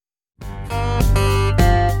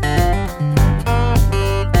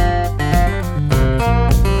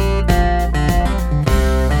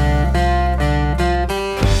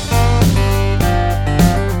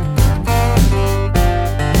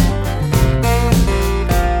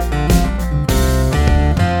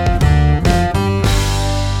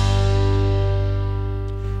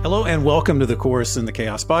and welcome to the Chorus in the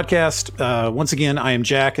Chaos podcast. Once again, I am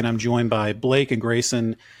Jack, and I'm joined by Blake and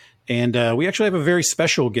Grayson. And we actually have a very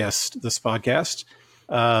special guest this podcast.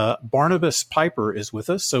 Barnabas Piper is with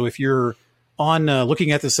us. So if you're on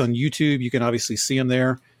looking at this on YouTube, you can obviously see him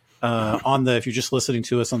there. If you're just listening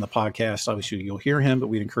to us on the podcast, obviously you'll hear him, but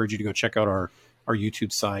we'd encourage you to go check out our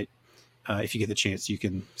YouTube site. If you get the chance, you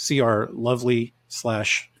can see our lovely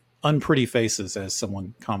 / unpretty faces, as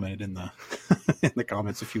someone commented in the in the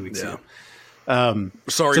comments a few weeks ago.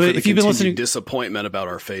 Sorry for the continued disappointment about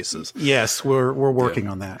our faces. Yes, we're working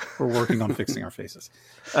on that. We're working on fixing our faces.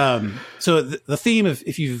 So the theme of,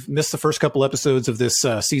 if you've missed the first couple episodes of this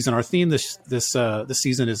season, our theme this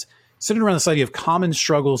season is centered around this idea of common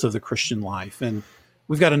struggles of the Christian life, and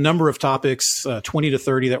we've got a number of topics, 20 to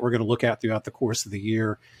 30, that we're going to look at throughout the course of the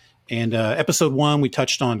year. And episode 1, we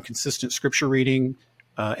touched on consistent scripture reading.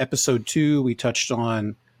 Episode 2, we touched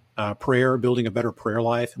on prayer, building a better prayer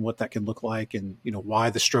life, and what that can look like, and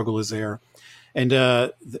why the struggle is there. And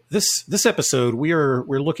this episode, we're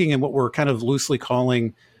looking at what we're kind of loosely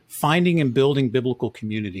calling finding and building biblical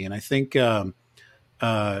community. And I think it'll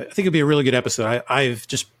be a really good episode. I've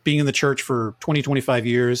just being in the church for 25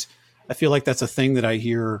 years. I feel like that's a thing that I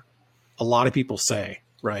hear a lot of people say,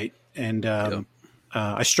 right? And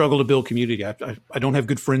I struggle to build community. I don't have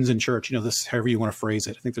good friends in church. This, however you want to phrase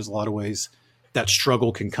it. I think there's a lot of ways that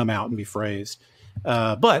struggle can come out and be phrased.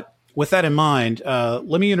 But with that in mind,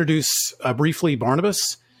 let me introduce briefly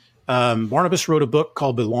Barnabas. Barnabas wrote a book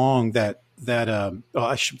called Belong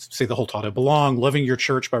I should say the whole title, Belong, Loving Your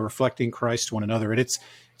Church by Reflecting Christ to One Another. And it's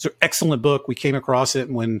an excellent book. We came across it,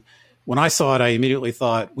 and when I saw it, I immediately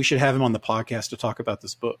thought we should have him on the podcast to talk about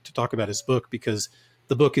his book, because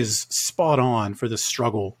the book is spot on for this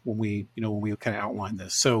struggle when we kind of outline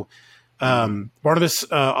this. So, Barnabas,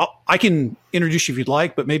 I can introduce you if you'd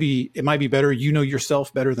like, but maybe it might be better. You know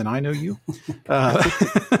yourself better than I know you.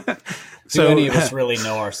 So many of us really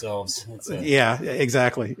know ourselves. Yeah,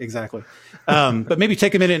 exactly. But maybe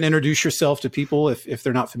take a minute and introduce yourself to people if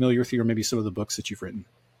they're not familiar with you, or maybe some of the books that you've written.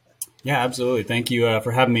 Yeah, absolutely. Thank you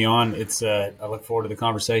for having me on. I look forward to the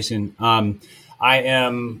conversation. I'm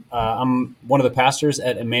one of the pastors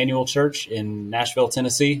at Emmanuel Church in Nashville,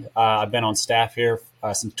 Tennessee. I've been on staff here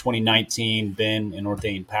since 2019, been an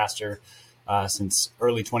ordained pastor since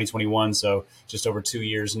early 2021, so just over 2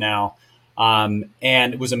 years now.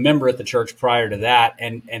 And was a member at the church prior to that.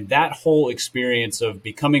 And that whole experience of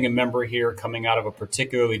becoming a member here, coming out of a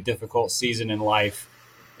particularly difficult season in life,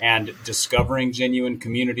 and discovering genuine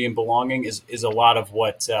community and belonging is a lot of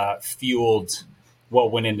what fueled what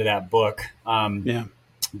went into that book.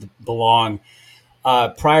 Belong.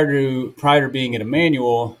 Prior to being at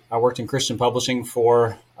Emmanuel, I worked in Christian publishing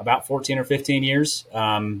for about 14 or 15 years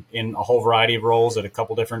in a whole variety of roles at a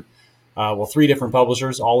couple different, 3 different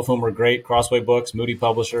publishers, all of whom were great: Crossway Books, Moody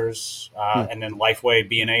Publishers, and then Lifeway,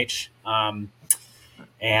 B&H.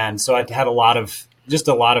 And so I had a lot of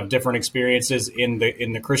different experiences in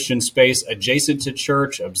the Christian space, adjacent to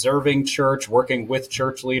church, observing church, working with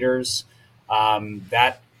church leaders.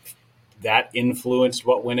 That influenced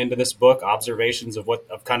what went into this book, observations of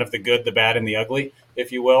kind of the good, the bad, and the ugly,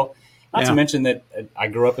 if you will. Not to mention that I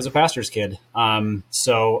grew up as a pastor's kid.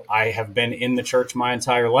 So I have been in the church my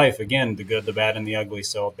entire life. Again, the good, the bad, and the ugly.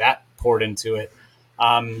 So that poured into it.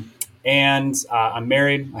 And I'm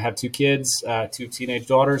married. I have 2 kids, 2 teenage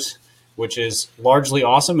daughters, which is largely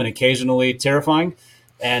awesome and occasionally terrifying.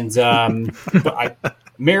 And but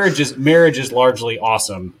marriage is largely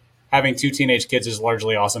awesome. Having 2 teenage kids is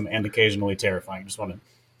largely awesome and occasionally terrifying. Just want to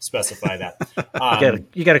specify that.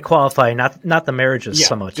 You got to qualify. Not the marriage is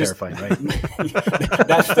somewhat terrifying, right?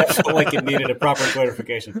 that felt like it needed a proper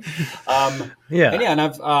clarification. And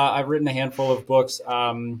I've written a handful of books.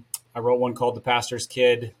 I wrote one called The Pastor's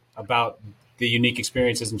Kid, about the unique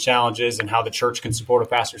experiences and challenges and how the church can support a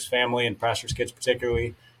pastor's family and pastor's kids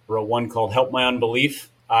particularly. I wrote one called Help My Unbelief,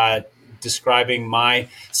 describing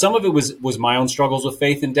some of it was my own struggles with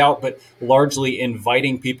faith and doubt, but largely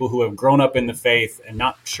inviting people who have grown up in the faith and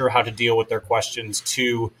not sure how to deal with their questions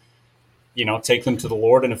to, take them to the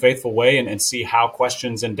Lord in a faithful way and see how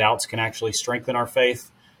questions and doubts can actually strengthen our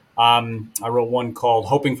faith. I wrote one called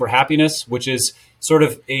Hoping for Happiness, which is sort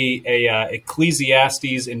of a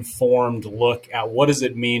Ecclesiastes informed look at what does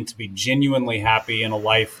it mean to be genuinely happy in a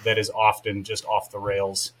life that is often just off the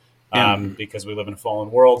rails because we live in a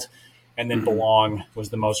fallen world. And then Belong was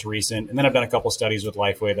the most recent. And then I've done a couple studies with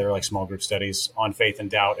Lifeway that are like small group studies on faith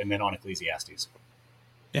and doubt, and then on Ecclesiastes.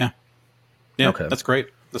 Yeah. Okay. That's great.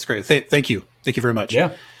 Thank you. Thank you very much.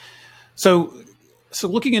 Yeah. So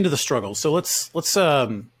looking into the struggle. So let's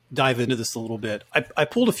dive into this a little bit. I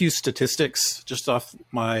pulled a few statistics just off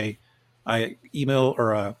I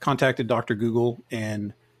contacted Dr. Google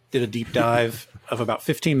and did a deep dive of about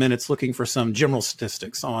 15 minutes looking for some general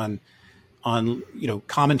statistics on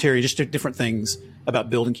commentary, just different things about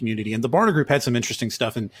building community. And the Barna Group had some interesting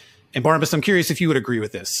stuff. And Barnabas, I'm curious if you would agree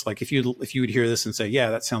with this. Like if you would hear this and say, yeah,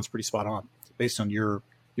 that sounds pretty spot on based on your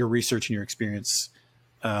research and your experience.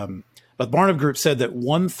 But the Barna Group said that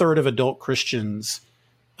 1/3 of adult Christians,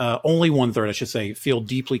 only 1/3, I should say, feel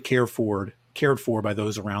deeply cared for by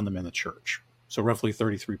those around them in the church. So roughly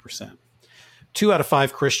 33%. 2 out of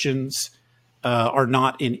 5 Christians are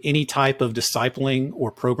not in any type of discipling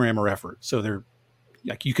or program or effort. So they're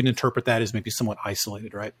like, you can interpret that as maybe somewhat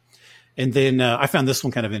isolated, right? And then I found this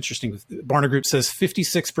one kind of interesting. Barna Group says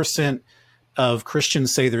 56% of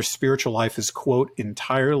Christians say their spiritual life is, quote,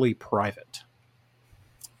 entirely private.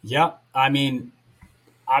 Yeah. I mean,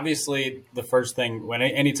 obviously the first thing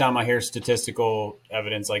anytime I hear statistical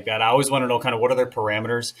evidence like that, I always want to know kind of what are their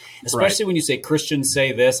parameters, especially when you say Christians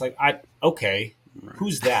say this, like,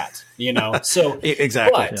 who's that? So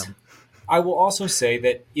exactly. But I will also say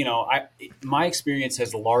that, my experience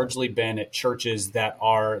has largely been at churches that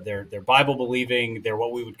are they're Bible believing. They're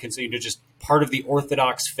what we would consider just part of the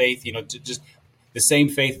Orthodox faith, just the same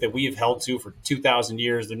faith that we have held to for 2,000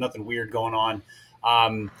 years. There's nothing weird going on.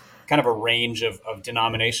 Kind of a range of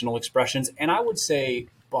denominational expressions. And I would say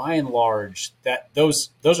by and large that those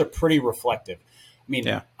are pretty reflective. I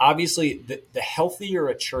mean, obviously the healthier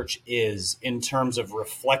a church is in terms of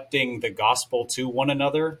reflecting the gospel to one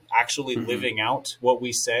another, actually living out what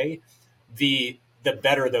we say, the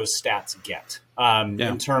better those stats get.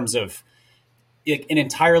 In terms of an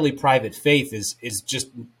entirely private faith is just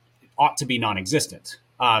ought to be non-existent.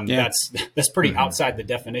 That's pretty outside the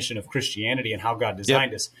definition of Christianity and how God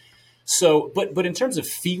designed us. So, but in terms of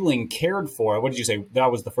feeling cared for, what did you say?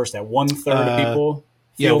 That was the first that 1/3 of people.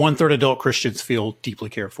 1/3 adult Christians feel deeply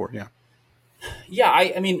cared for. Yeah. Yeah.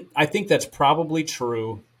 I mean, I think that's probably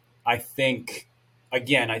true. I think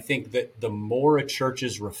that the more a church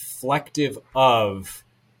is reflective of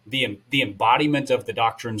the embodiment of the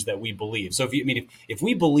doctrines that we believe. So if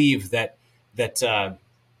we believe that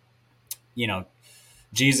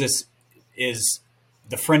Jesus is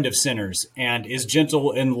the friend of sinners and is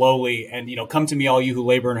gentle and lowly and, come to me, all you who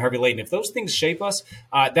labor and are heavy laden. If those things shape us,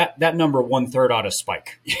 that number 1/3 ought to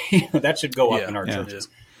spike. That should go up in our churches.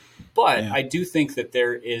 But I do think that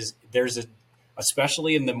there's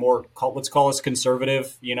especially in the more, let's call us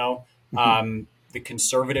conservative, the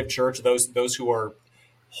conservative church, those who are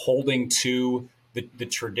holding to the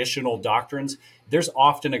traditional doctrines, there's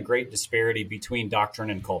often a great disparity between doctrine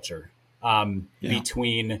and culture,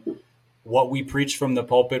 between what we preach from the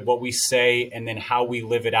pulpit, what we say, and then how we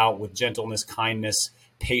live it out with gentleness, kindness,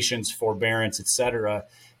 patience, forbearance, etc.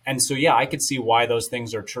 And so, I could see why those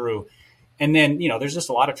things are true. And then, there's just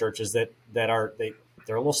a lot of churches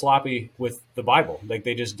they're a little sloppy with the Bible. Like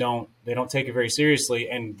they don't take it very seriously.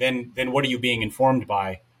 And then what are you being informed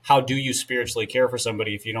by? How do you spiritually care for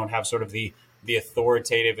somebody if you don't have sort of the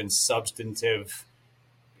authoritative and substantive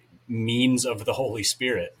means of the Holy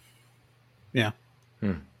Spirit? Yeah.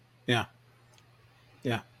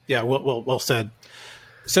 Yeah. Well said.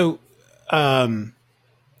 So,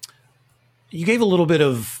 you gave a little bit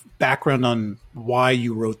of background on why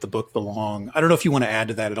you wrote the book Belong. I don't know if you want to add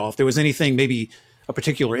to that at all. If there was anything, maybe a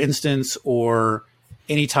particular instance or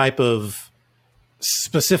any type of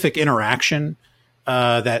specific interaction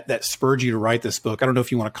that spurred you to write this book. I don't know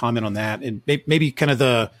if you want to comment on that and maybe kind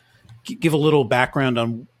of give a little background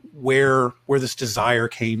on where this desire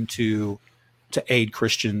came to aid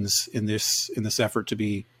Christians in this effort to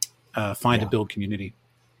be find and build community.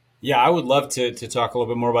 Yeah, I would love to talk a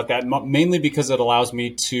little bit more about that, mainly because it allows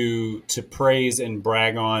me to praise and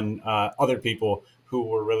brag on other people who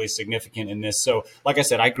were really significant in this. So, like I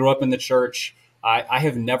said, I grew up in the church. I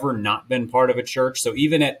have never not been part of a church. So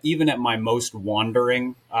even at my most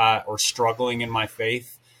wandering or struggling in my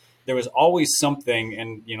faith, there was always something,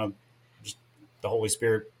 and just the Holy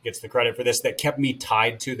Spirit gets the credit for this, that kept me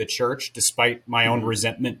tied to the church despite my own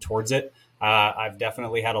resentment towards it. I've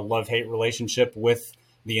definitely had a love-hate relationship with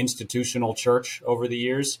the institutional church over the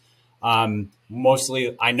years.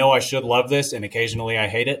 Mostly, I know I should love this, and occasionally I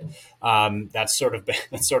hate it. That's sort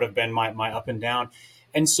of been my up and down.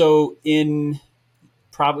 And so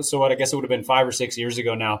I guess it would have been 5 or 6 years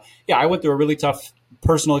ago now. Yeah, I went through a really tough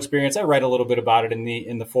personal experience. I write a little bit about it in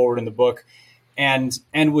the foreword in the book, and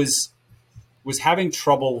was having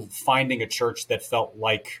trouble finding a church that felt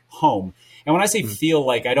like home. And when I say feel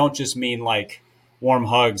like, I don't just mean like warm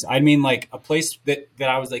hugs. I mean like a place that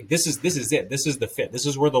I was like, this is it. This is the fit. This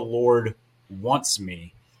is where the Lord wants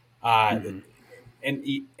me. And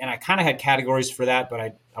I kind of had categories for that, but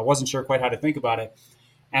I wasn't sure quite how to think about it.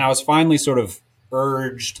 And I was finally sort of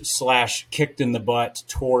urged / kicked in the butt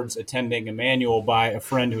towards attending Emmanuel by a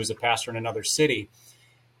friend who was a pastor in another city.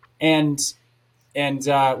 And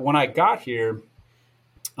when I got here,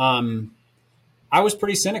 I was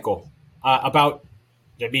pretty cynical about.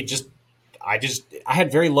 I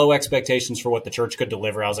had very low expectations for what the church could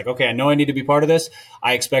deliver. I was like, okay, I know I need to be part of this.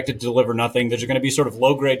 I expected to deliver nothing. There's going to be sort of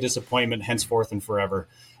low grade disappointment henceforth and forever.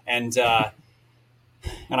 And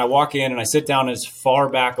I walk in and I sit down as far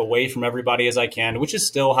back away from everybody as I can, which is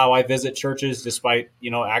still how I visit churches, despite,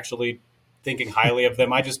 actually thinking highly of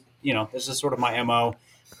them. I just, this is sort of my MO.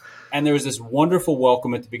 And there was this wonderful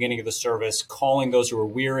welcome at the beginning of the service, calling those who were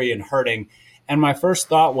weary and hurting. And my first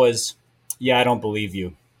thought was, yeah, I don't believe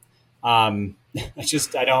you. I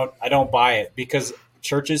don't buy it, because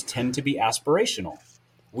churches tend to be aspirational.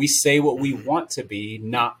 We say what we want to be,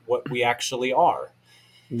 not what we actually are.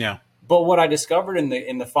 Yeah. But what I discovered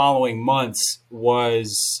in the following months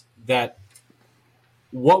was that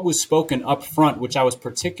what was spoken up front, which I was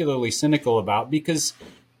particularly cynical about, because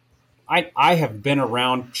I have been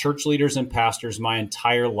around church leaders and pastors my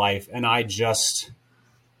entire life, and I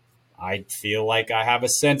feel like I have a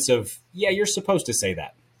sense of, yeah, you're supposed to say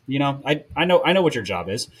that. I know what your job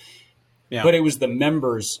is. Yeah. But it was the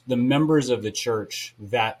members of the church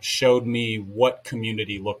that showed me what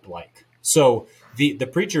community looked like. So the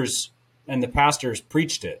preachers and the pastors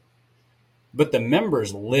preached it, but the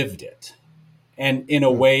members lived it. And in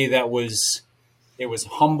a way that was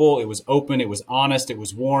humble, it was open, it was honest, it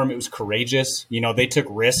was warm, it was courageous. They took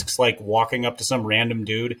risks, like walking up to some random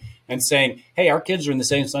dude and saying, hey, our kids are in the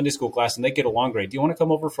same Sunday school class and they get along great. Do you want to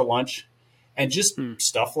come over for lunch? And just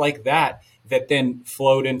stuff like that then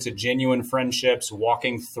flowed into genuine friendships,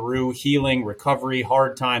 walking through healing, recovery,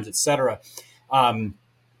 hard times, etc. And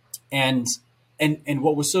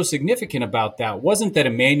what was so significant about that wasn't that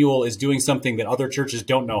Emmanuel is doing something that other churches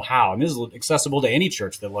don't know how. And this is accessible to any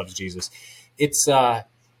church that loves Jesus. It's that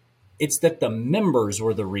the members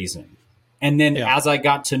were the reason. And then as I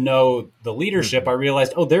got to know the leadership, I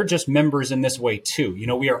realized, they're just members in this way too.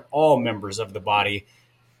 We are all members of the body.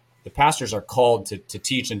 The pastors are called to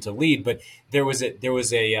teach and to lead, but there was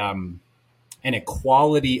an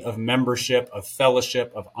equality of membership, of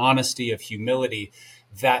fellowship, of honesty, of humility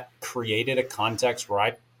that created a context where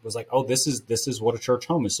I was like, this is what a church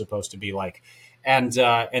home is supposed to be like. And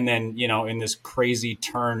then, in this crazy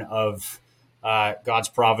turn of God's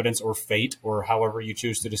providence or fate, or however you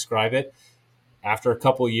choose to describe it, after a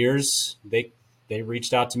couple of years, they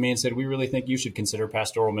reached out to me and said, we really think you should consider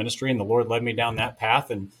pastoral ministry. And the Lord led me down that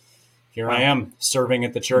path. And here I am serving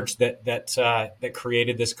at the church that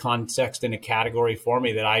created this context and a category for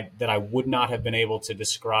me that I would not have been able to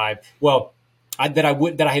describe. Well, that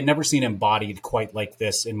I had never seen embodied quite like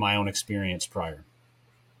this in my own experience prior.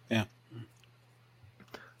 Yeah.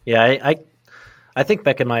 Yeah. I think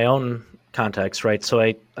back in my own context, right? So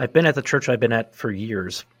I've been at the church I've been at for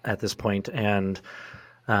years at this point, and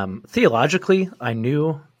theologically, I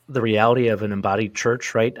knew the reality of an embodied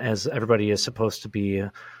church, right? As everybody is supposed to be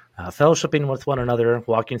fellowshipping with one another,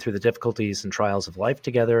 walking through the difficulties and trials of life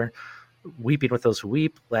together, weeping with those who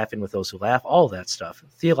weep, laughing with those who laugh, all of that stuff.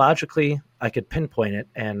 Theologically, I could pinpoint it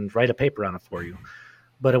and write a paper on it for you.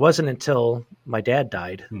 But it wasn't until my dad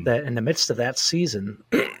died that in the midst of that season,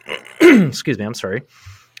 excuse me, I'm sorry.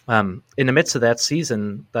 In the midst of that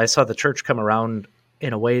season, I saw the church come around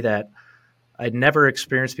in a way that I'd never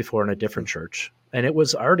experienced before in a different church. And it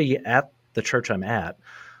was already at the church I'm at.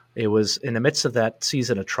 It was in the midst of that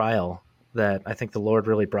season of trial that I think the Lord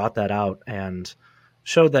really brought that out and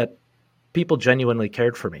showed that people genuinely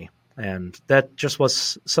cared for me. And that just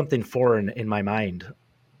was something foreign in my mind,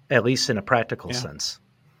 at least in a practical sense.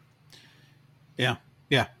 Yeah.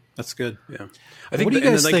 Yeah. That's good. Yeah. I think, what do you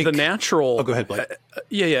guys think? The natural, go ahead, Blake.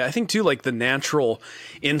 Yeah. I think too, like the natural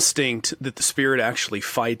instinct that the Spirit actually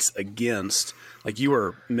fights against, like you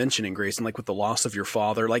were mentioning, Grace, and like with the loss of your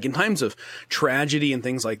father, like in times of tragedy and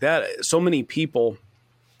things like that, so many people,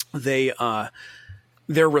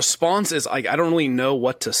 their response is like, I don't really know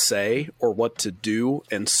what to say or what to do.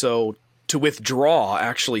 And so to withdraw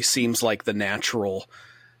actually seems like the natural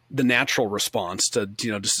response to,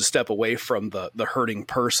 just to step away from the hurting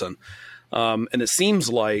person. And it seems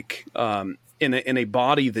like in a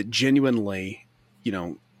body that genuinely,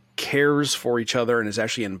 cares for each other and is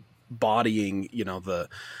actually embodying,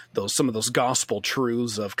 some of those gospel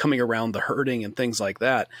truths of coming around the hurting and things like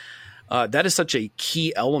that. That is such a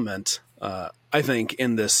key element, I think,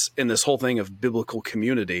 in this whole thing of biblical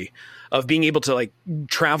community, of being able to like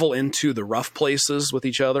travel into the rough places with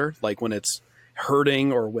each other, like when it's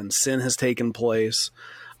hurting or when sin has taken place,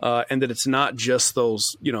 and that it's not just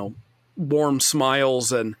those, warm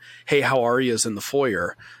smiles and, hey, how are you, in the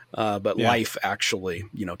foyer, but life actually,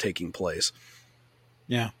 taking place.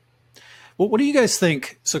 Yeah. Well, what do you guys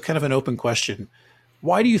think? So kind of an open question.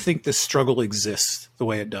 Why do you think this struggle exists the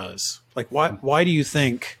way it does? Like, why do you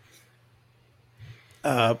think,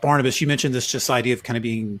 Barnabas, you mentioned this idea of kind of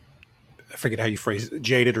being, I forget how you phrase it,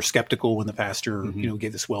 jaded or skeptical when the pastor,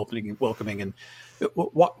 gave this welcoming. And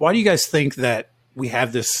why do you guys think that we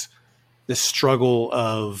have this struggle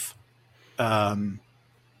of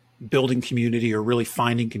building community or really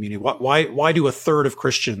finding community? Why do a third of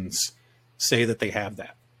Christians say that they have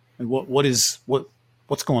that? And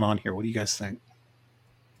what's going on here? What do you guys think?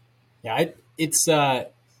 Yeah,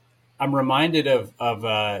 I'm reminded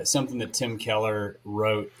of something that Tim Keller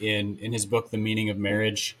wrote in his book, The Meaning of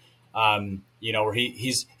Marriage. Where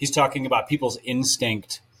he's talking about people's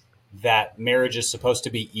instinct that marriage is supposed to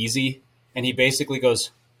be easy, and he basically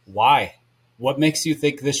goes, "Why? What makes you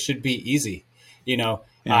think this should be easy?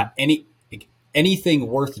 Anything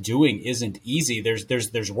worth doing isn't easy.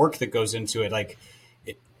 There's work that goes into it. Like,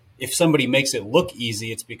 if somebody makes it look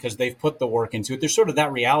easy, it's because they've put the work into it. There's sort of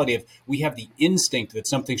that reality of we have the instinct that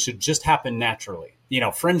something should just happen naturally.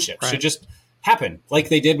 Friendship should just happen like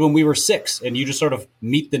they did when we were 6, and you just sort of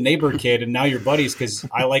meet the neighbor kid and now you're buddies because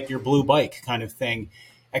I like your blue bike kind of thing.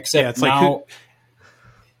 Except now,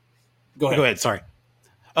 go ahead. Sorry,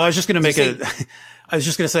 I was just going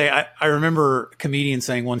to say I remember a comedian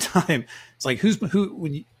saying one time, it's like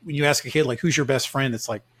when you ask a kid like who's your best friend, it's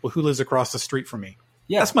like, well, who lives across the street from me?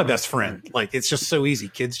 Yeah, that's my best friend. Like, it's just so easy.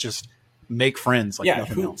 Kids just make friends like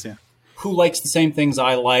nothing else. Yeah. Who likes the same things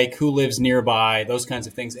I like, who lives nearby, those kinds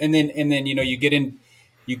of things. And then you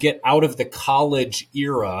get out of the college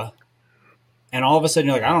era, and all of a sudden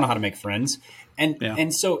you're like, I don't know how to make friends.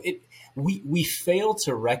 And so we fail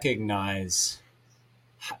to recognize,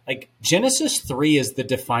 like, Genesis 3 is the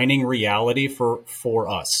defining reality for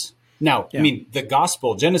us. Now, I mean, the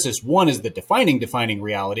gospel, Genesis 1 is the defining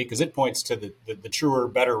reality because it points to the truer,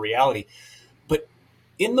 better reality. But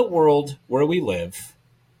in the world where we live,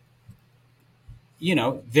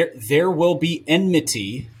 there will be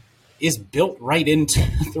enmity is built right into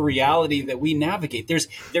the reality that we navigate.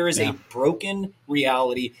 There is a broken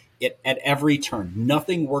reality at every turn.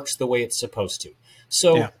 Nothing works the way it's supposed to.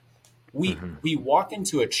 So we walk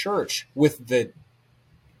into a church with the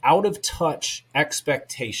out of touch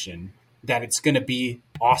expectation that it's going to be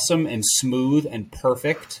awesome and smooth and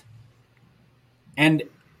perfect. And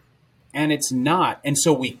it's not. And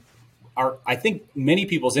so I think many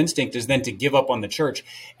people's instinct is then to give up on the church,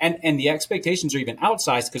 and the expectations are even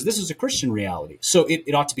outsized because this is a Christian reality. So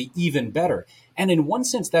it ought to be even better. And in one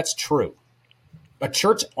sense, that's true. A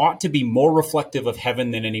church ought to be more reflective of heaven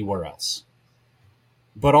than anywhere else.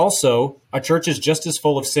 But also, a church is just as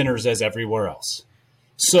full of sinners as everywhere else.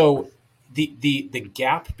 So the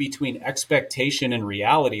gap between expectation and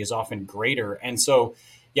reality is often greater. And so,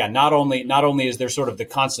 not only is there sort of the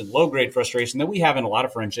constant low grade frustration that we have in a lot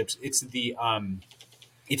of friendships, it's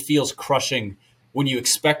it feels crushing when you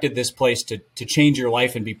expected this place to change your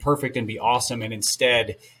life and be perfect and be awesome, and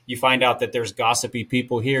instead you find out that there's gossipy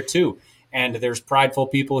people here too, and there's prideful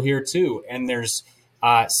people here too, and there's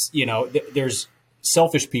there's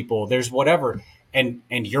selfish people, there's whatever, and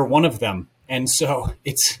you're one of them. And so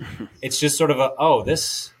it's just sort of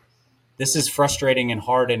this is frustrating and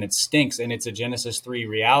hard and it stinks. And it's a Genesis 3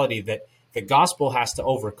 reality that the gospel has to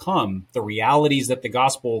overcome, the realities that the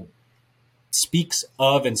gospel speaks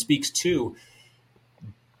of and speaks to.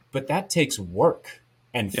 But that takes work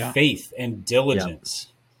and faith and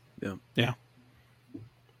diligence. Yeah,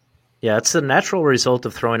 it's the natural result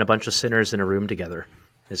of throwing a bunch of sinners in a room together,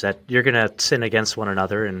 is that you're going to sin against one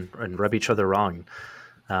another and rub each other wrong.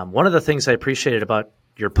 One of the things I appreciated about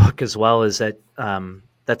your book as well is that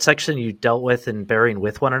that section you dealt with in bearing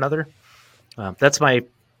with one another. That's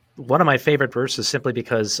one of my favorite verses, simply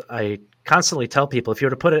because I constantly tell people, if you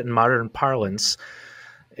were to put it in modern parlance,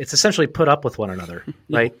 it's essentially put up with one another,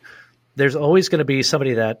 right? There's always going to be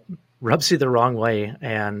somebody that rubs you the wrong way,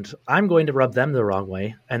 and I'm going to rub them the wrong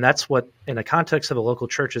way. And that's what, in the context of a local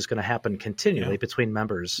church, is going to happen continually between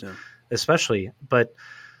members, especially. But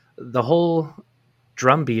the whole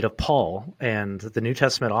drumbeat of Paul and the New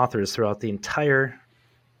Testament authors throughout the entire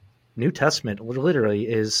New Testament literally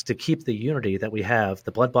is to keep the unity that we have,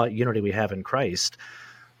 the blood-bought unity we have in Christ.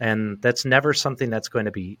 And that's never something that's going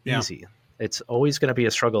to be easy. It's always going to be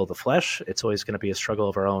a struggle of the flesh. It's always going to be a struggle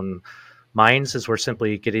of our own minds, as we're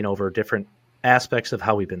simply getting over different aspects of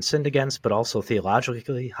how we've been sinned against, but also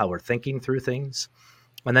theologically, how we're thinking through things.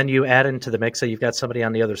 And then you add into the mix that you've got somebody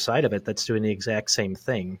on the other side of it that's doing the exact same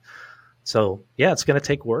thing. So, yeah, it's going to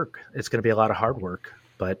take work. It's going to be a lot of hard work.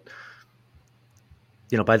 But,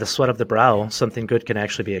 by the sweat of the brow, something good can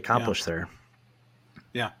actually be accomplished there.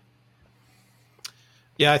 Yeah.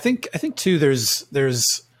 Yeah, I think too, there's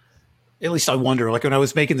at least I wonder, like when I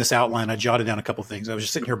was making this outline, I jotted down a couple of things. I was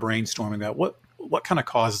just sitting here brainstorming about what kind of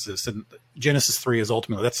causes this. And Genesis 3 is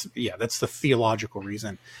ultimately, that's the theological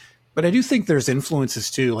reason. But I do think there's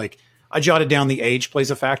influences too. Like I jotted down the age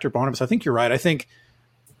plays a factor, Barnabas. I think you're right. I think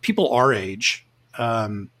people our age,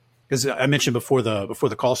 because I mentioned before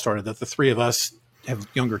the call started that the three of us have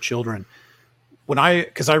younger children.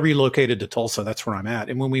 Because I relocated to Tulsa, that's where I'm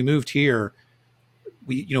at. And when we moved here,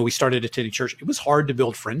 we started attending church. It was hard to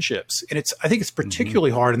build friendships. And I think it's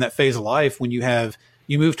particularly hard in that phase of life when you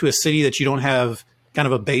move to a city that you don't have kind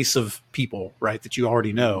of a base of people, right, that you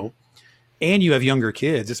already know. And you have younger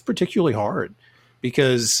kids. It's particularly hard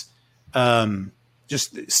because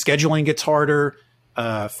just scheduling gets harder.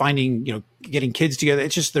 Finding, getting kids together.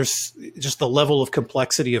 It's just there's just the level of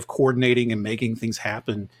complexity of coordinating and making things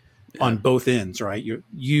happen on both ends, right?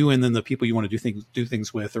 You and then the people you want to do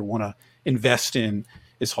things with or want to invest in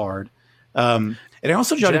is hard. And I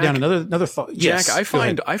also jotted down another thought. Jack, yes, I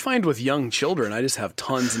find with young children, I just have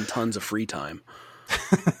tons and tons of free time.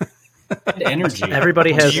 Energy.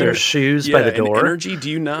 Everybody has their shoes by the door. Energy. Do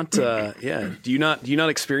you not? Do you not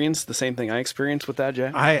experience the same thing I experienced with that,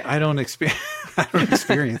 Jack? I don't experience. I don't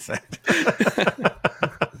experience that.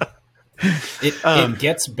 It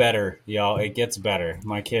gets better, y'all. It gets better.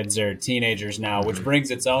 My kids are teenagers now, which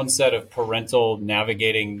brings its own set of parental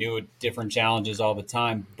navigating new, different challenges all the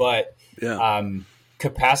time. But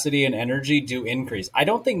capacity and energy do increase. I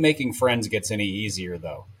don't think making friends gets any easier,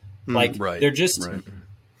 though. They're just. Right.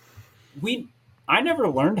 I never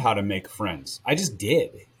learned how to make friends. I just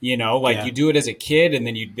did, you do it as a kid and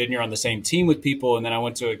then you're on the same team with people. And then I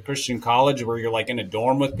went to a Christian college where you're like in a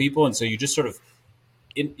dorm with people. And so you just sort of,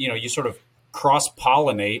 you sort of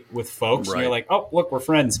cross-pollinate with folks. Right. And you're like, oh, look, we're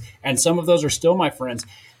friends. And some of those are still my friends.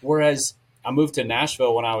 Whereas I moved to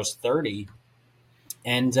Nashville when I was 30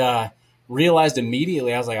 and realized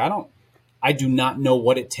immediately, I was like, I do not know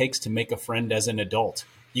what it takes to make a friend as an adult.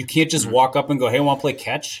 You can't just walk up and go, hey, want to play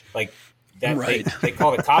catch? Like that, right. they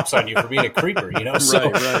call the cops on you for being a creeper, So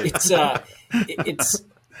right.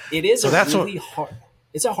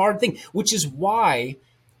 It's a hard thing, which is why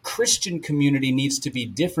Christian community needs to be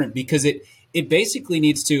different because it basically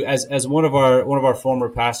needs to, as one of our former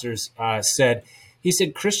pastors said, he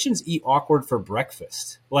said Christians eat awkward for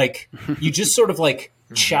breakfast. Like you just sort of like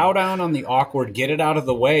chow down on the awkward, get it out of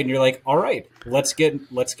the way, and you're like, all right, let's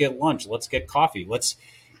get lunch, let's get coffee,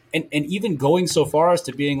 and even going so far as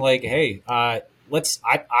to being like, hey, I'd love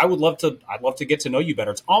to get to know you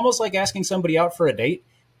better. It's almost like asking somebody out for a date,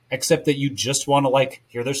 except that you just want to like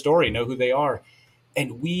hear their story, know who they are.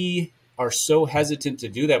 And we are so hesitant to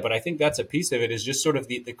do that. But I think that's a piece of it is just sort of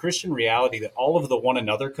the Christian reality that all of the one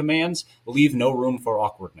another commands leave no room for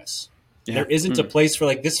awkwardness. Yeah. There isn't a place for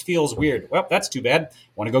like, this feels weird. Well, that's too bad.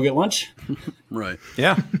 Want to go get lunch? Right.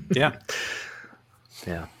 Yeah. Yeah.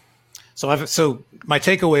 Yeah. So my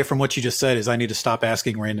takeaway from what you just said is I need to stop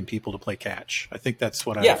asking random people to play catch. I think that's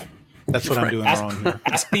what I'm doing wrong here.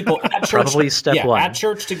 Ask people at church. Probably step one. At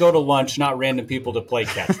church to go to lunch, not random people to play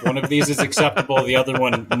catch. One of these is acceptable. The other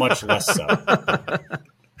one, much less so.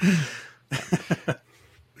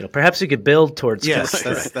 Perhaps you could build towards. Yes,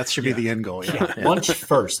 that should be the end goal. Yeah. Lunch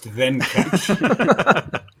first, then catch.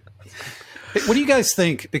 What do you guys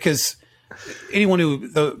think? Because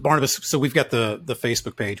Barnabas, so we've got the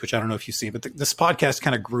Facebook page, which I don't know if you see, but this podcast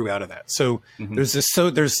kind of grew out of that. So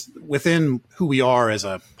there's within who we are as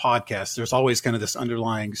a podcast, there's always kind of this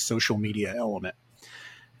underlying social media element.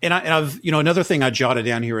 And I've another thing I jotted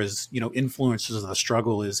down here is, influences of the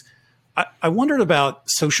struggle is I wondered about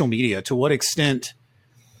social media, to what extent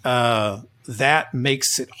that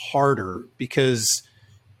makes it harder, because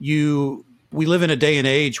we live in a day and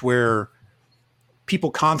age where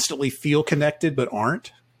people constantly feel connected but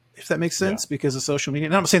aren't, if that makes sense, because of social media.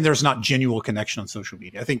 And I'm saying there's not genuine connection on social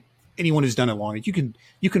media. I think anyone who's done it long, you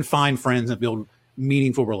can find friends and build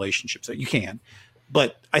meaningful relationships. You can,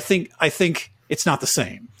 but I think it's not the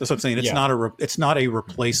same. That's what I'm saying. It's not a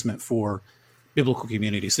replacement for biblical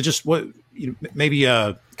community. So just maybe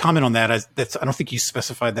comment on that. I don't think you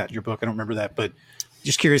specified that in your book. I don't remember that, but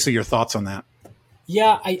just curious of your thoughts on that.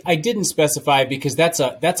 Yeah, I didn't specify because that's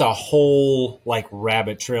a whole like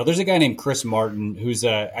rabbit trail. There's a guy named Chris Martin who's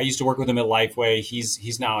I used to work with him at Lifeway.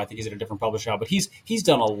 He's now, I think he's at a different publisher now, but he's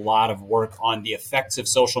done a lot of work on the effects of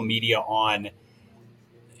social media on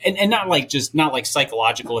and not like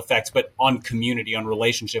psychological effects, but on community, on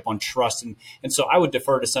relationship, on trust. And so I would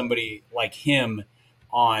defer to somebody like him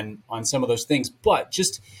on some of those things. But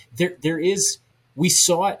just we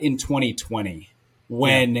saw it in 2020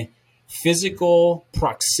 when physical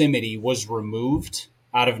proximity was removed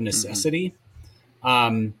out of necessity.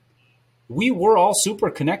 We were all super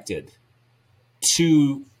connected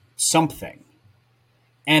to something,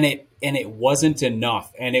 and it wasn't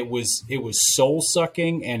enough, and it was soul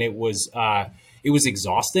sucking, and it was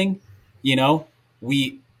exhausting.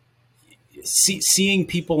 Seeing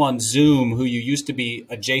people on Zoom who you used to be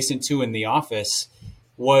adjacent to in the office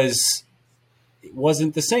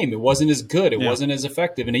wasn't the same. It wasn't as good. It wasn't as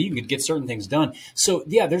effective, and you could get certain things done. So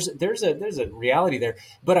there's a reality there.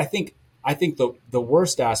 But I think the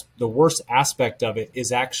worst aspect of it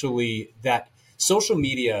is actually that social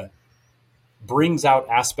media brings out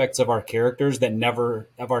aspects of our character that never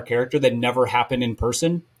happen in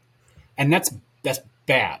person, and that's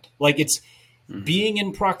bad. Like it's being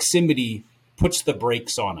in proximity puts the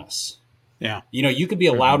brakes on us. Yeah, you could be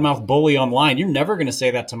a loudmouth bully online. You're never going to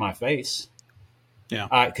say that to my face.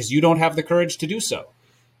 Yeah, because you don't have the courage to do so.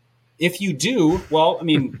 If you do, well, I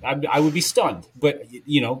mean, I would be stunned. But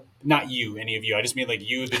not you, any of you. I just mean like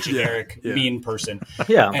you, the generic mean person.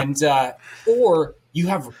 Yeah, and or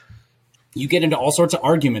you get into all sorts of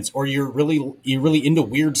arguments, or you're really into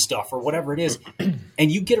weird stuff or whatever it is,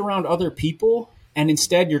 and you get around other people, and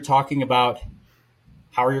instead you're talking about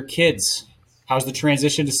how are your kids, how's the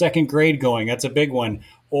transition to second grade going? That's a big one.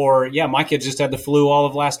 Or, my kids just had the flu all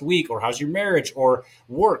of last week, or how's your marriage, or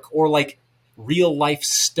work, or like real life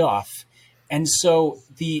stuff. And so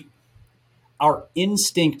our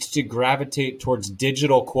instinct to gravitate towards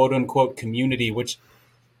digital quote unquote community, which,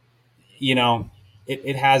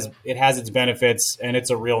 it has its benefits, and it's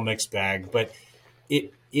a real mixed bag, but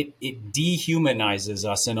it dehumanizes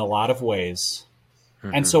us in a lot of ways.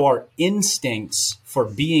 Mm-hmm. And so our instincts for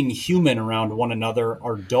being human around one another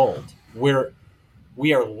are dulled.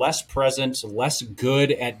 We are less present, less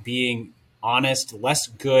good at being honest, less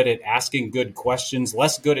good at asking good questions,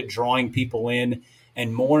 less good at drawing people in,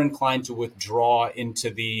 and more inclined to withdraw into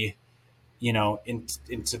the,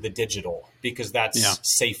 into the digital because that's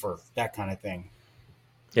safer, that kind of thing.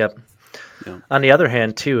 Yep. Yeah. On the other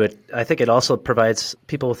hand, too, I think it also provides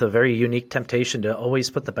people with a very unique temptation to always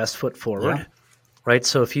put the best foot forward, right?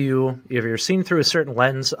 So if you're seen through a certain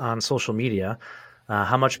lens on social media,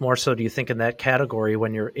 how much more so do you think in that category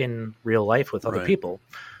when you're in real life with other people,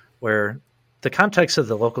 where the context of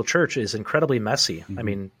the local church is incredibly messy? Mm-hmm. I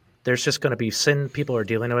mean, there's just going to be sin people are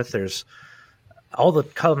dealing with. There's all the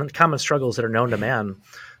common struggles that are known to man.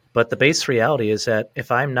 But the base reality is that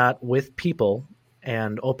if I'm not with people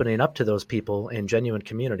and opening up to those people in genuine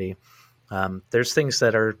community, there's things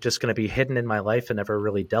that are just going to be hidden in my life and never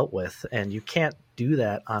really dealt with. And you can't do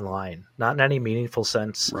that online, not in any meaningful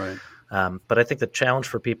sense. Right. But I think the challenge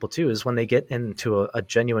for people, too, is when they get into a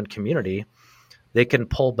genuine community, they can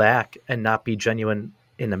pull back and not be genuine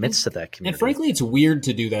in the midst of that community. And frankly, it's weird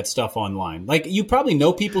to do that stuff online. Like, you probably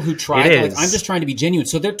know people who try. Like, I'm just trying to be genuine.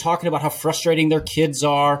 So they're talking about how frustrating their kids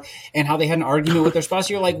are and how they had an argument with their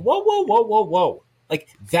spouse. You're like, whoa, whoa, whoa, whoa, whoa. Like,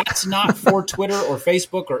 that's not for Twitter or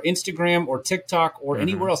Facebook or Instagram or TikTok or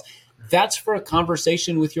anywhere else. That's for a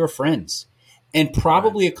conversation with your friends. And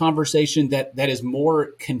probably a conversation that is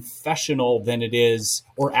more confessional than it is,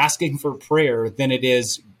 or asking for prayer than it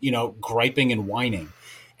is, griping and whining.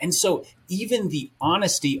 And so even the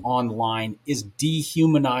honesty online is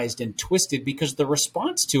dehumanized and twisted because the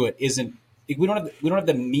response to it isn't. We don't have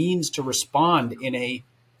the means to respond in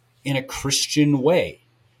a Christian way.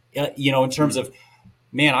 In terms of,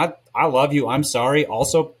 man, I love you. I'm sorry.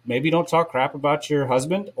 Also, maybe don't talk crap about your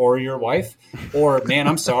husband or your wife. Or, man,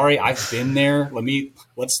 I'm sorry. I've been there.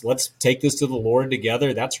 Let's take this to the Lord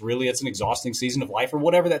together. That's an exhausting season of life, or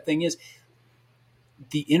whatever that thing is.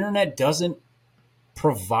 The internet doesn't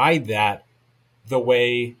provide that the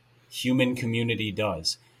way human community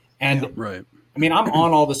does. And I mean, I'm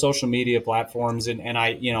on all the social media platforms, and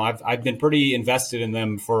I've been pretty invested in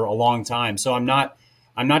them for a long time. So I'm not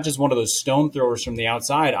just one of those stone throwers from the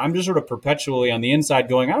outside. I'm just sort of perpetually on the inside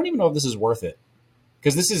going, I don't even know if this is worth it.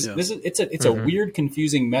 Because it's a weird,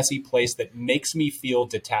 confusing, messy place that makes me feel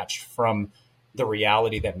detached from the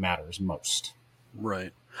reality that matters most.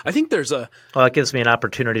 Right. I think there's Well, it gives me an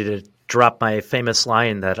opportunity to drop my famous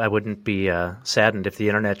line that I wouldn't be saddened if the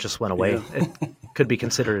internet just went away. Yeah. It could be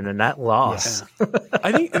considered a net loss. Yeah.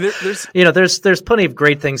 I think there's plenty of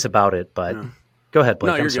great things about it, but go ahead,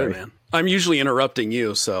 Blake. No, you're good, man. I'm usually interrupting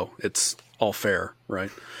you, so it's all fair, right?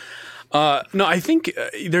 No, I think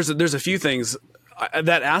there's a few things.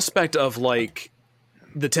 That aspect of like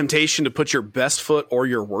the temptation to put your best foot or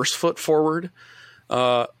your worst foot forward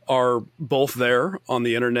are both there on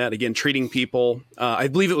the internet. Again, treating people. I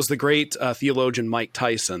believe it was the great theologian Mike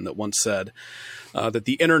Tyson that once said that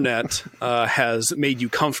the internet has made you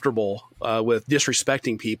comfortable with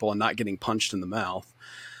disrespecting people and not getting punched in the mouth.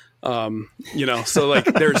 So like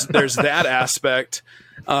there's that aspect.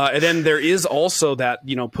 And then there is also that,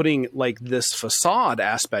 putting like this facade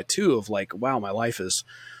aspect too of like, wow, my life is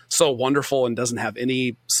so wonderful and doesn't have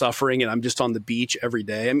any suffering and I'm just on the beach every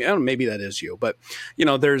day. I mean, I don't know, maybe that is you, but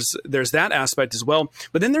there's that aspect as well.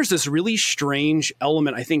 But then there's this really strange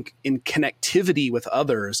element, I think, in connectivity with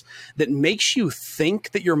others that makes you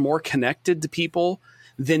think that you're more connected to people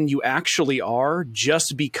than you actually are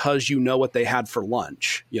just because you know what they had for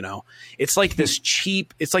lunch. It's like this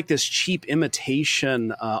cheap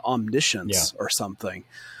imitation omniscience or something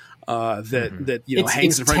that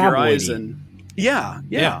hangs in front of your eyes. And yeah,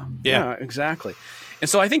 exactly. And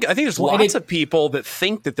so I think there's lots of people that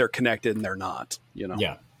think that they're connected and they're not.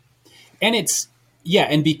 Yeah, and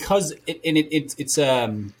and because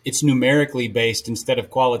it's numerically based instead of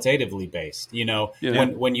qualitatively based.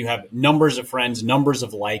 When you have numbers of friends, numbers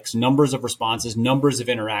of likes, numbers of responses, numbers of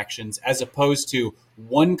interactions, as opposed to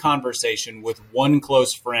one conversation with one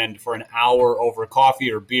close friend for an hour over coffee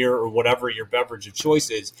or beer or whatever your beverage of choice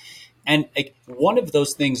is. And one of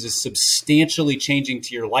those things is substantially changing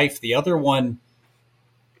to your life. The other one,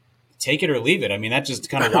 take it or leave it. I mean, that just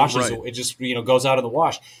kind of washes. Right. It just goes out of the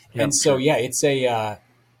wash. Yep, and so it's a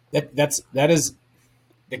that is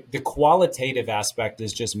the qualitative aspect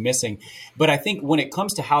is just missing. But I think when it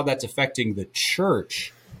comes to how that's affecting the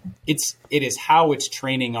church, it is how it's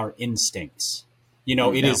training our instincts.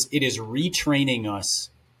 It is retraining us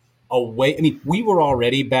away. I mean, we were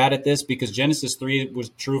already bad at this because Genesis 3 was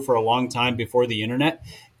true for a long time before the internet.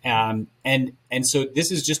 And so this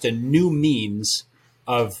is just a new means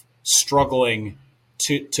of struggling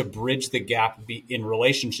to bridge the gap in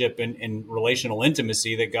relationship and relational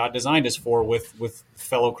intimacy that God designed us for with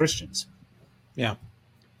fellow Christians. Yeah.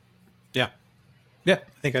 I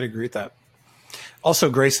think I'd agree with that. Also,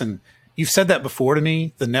 Grayson, you've said that before to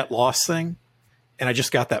me, the net loss thing, and I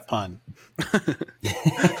just got that pun.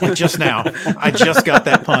 Just now. I just got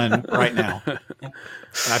that pun right now. And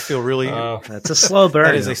I feel really... that's a slow burn.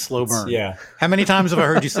 That is a slow burn. Yeah. How many times have I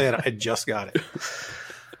heard you say it? I just got it.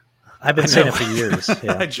 I've been saying it for years.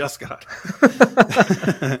 Yeah. I just got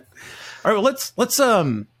it. All right, well, let's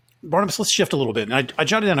Barnabas, let's shift a little bit. And I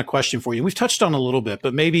jotted down a question for you. We've touched on it a little bit,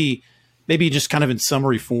 but maybe just kind of in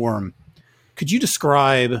summary form. Could you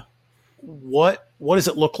describe what does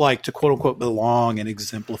it look like to quote unquote belong and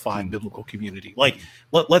exemplify biblical community? Like,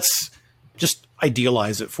 let's just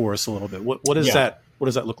idealize it for us a little bit. What is that? What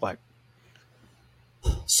does that look like?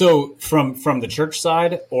 So from the church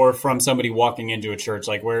side or from somebody walking into a church,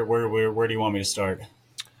 like where do you want me to start?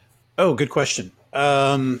 Oh, good question.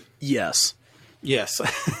 Yes.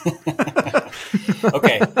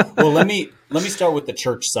 Okay. Well, let me start with the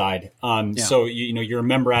church side. So you're a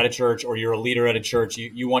member at a church or you're a leader at a church.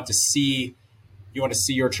 You want to see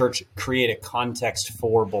your church create a context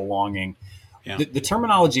for belonging. Yeah. The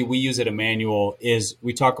terminology we use at Emmanuel is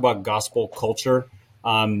we talk about gospel culture.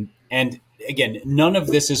 And again, none of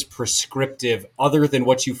this is prescriptive other than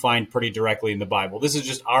what you find pretty directly in the Bible. This is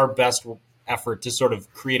just our best effort to sort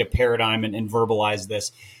of create a paradigm and verbalize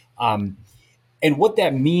this. And what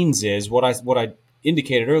that means is what I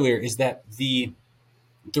indicated earlier is that the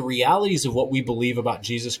realities of what we believe about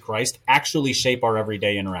Jesus Christ actually shape our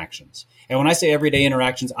everyday interactions. And when I say everyday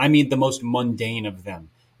interactions, I mean the most mundane of them.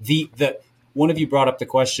 One of you brought up the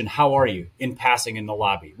question, "How are you?" in passing in the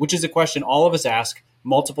lobby, which is a question all of us ask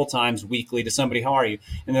multiple times weekly to somebody, "How are you?"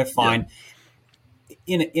 And they're fine.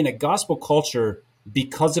 Yeah. In a gospel culture,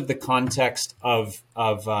 because of the context of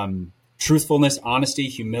truthfulness, honesty,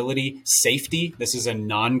 humility, safety, this is a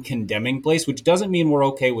non-condemning place, which doesn't mean we're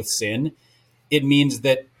okay with sin. It means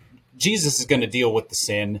that Jesus is going to deal with the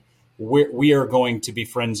sin. We are going to be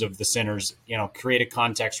friends of the sinners, create a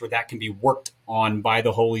context where that can be worked on by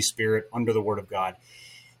the Holy Spirit under the Word of God.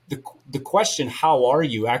 The question, "How are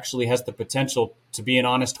you?" actually has the potential to be an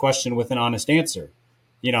honest question with an honest answer.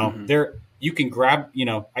 There you can grab,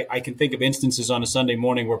 I can think of instances on a Sunday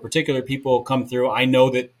morning where particular people come through. I know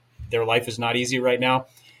that their life is not easy right now,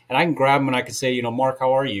 and I can grab them and I can say, "Mark,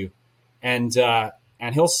 how are you?" And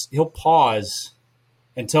he'll pause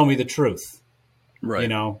and tell me the truth. Right.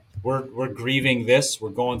 We're grieving this. We're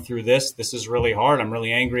going through this. This is really hard. I'm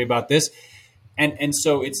really angry about this. And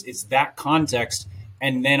so it's that context.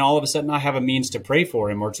 And then all of a sudden I have a means to pray for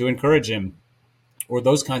him or to encourage him or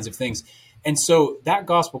those kinds of things. And so that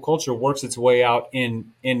gospel culture works its way out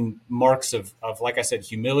in marks of, like I said,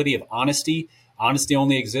 humility, of honesty. Honesty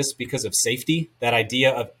only exists because of safety. That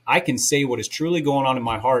idea of I can say what is truly going on in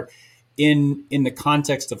my heart in the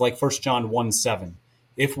context of like 1 John 1:7.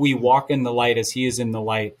 If we walk in the light as he is in the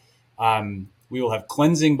light, we will have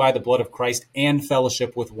cleansing by the blood of Christ and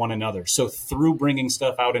fellowship with one another. So through bringing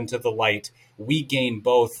stuff out into the light, we gain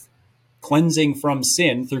both cleansing from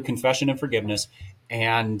sin through confession and forgiveness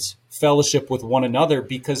and fellowship with one another,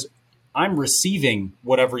 because I'm receiving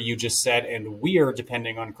whatever you just said and we are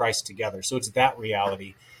depending on Christ together. So it's that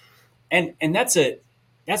reality. And that's a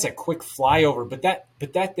quick flyover, but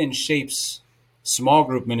that then shapes small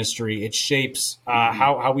group ministry. It shapes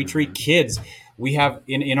how we treat kids. We have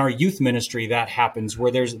in our youth ministry that happens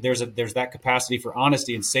where there's that capacity for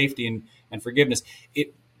honesty and safety and forgiveness.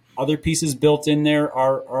 Other pieces built in there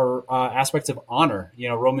are aspects of honor.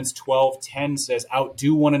 Romans 12:10 says,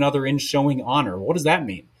 "Outdo one another in showing honor." What does that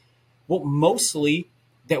mean? Well, mostly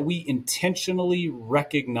that we intentionally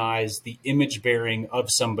recognize the image bearing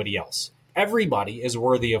of somebody else. Everybody is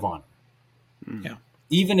worthy of honor. Yeah.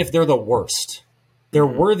 Even if they're the worst, they're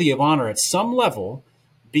worthy of honor at some level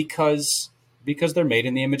because they're made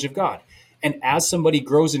in the image of God. And as somebody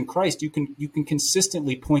grows in Christ, you can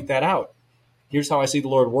consistently point that out. Here's how I see the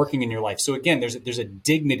Lord working in your life. So again, there's a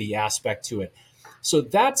dignity aspect to it. So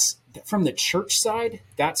that's from the church side.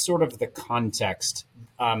 That's sort of the context,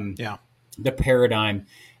 the paradigm.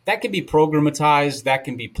 That can be programmatized, that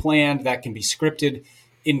can be planned, that can be scripted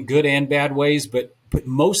in good and bad ways. But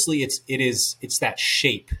mostly it's that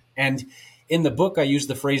shape. And in the book, I use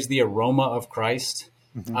the phrase "the aroma of Christ,"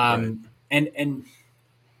 right. And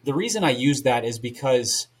the reason I use that is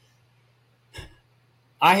because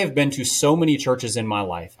I have been to so many churches in my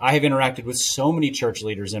life. I have interacted with so many church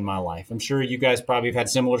leaders in my life. I'm sure you guys probably have had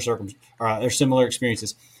similar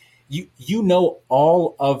experiences. You know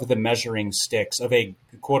all of the measuring sticks of a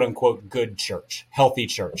quote unquote good church, healthy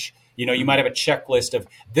church. You might have a checklist of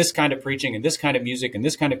this kind of preaching and this kind of music and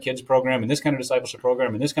this kind of kids program and this kind of discipleship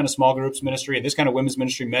program and this kind of small groups ministry and this kind of women's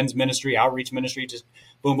ministry, men's ministry, outreach ministry, just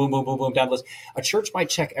boom, boom, boom, boom, boom, down the list. A church might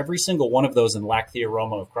check every single one of those and lack the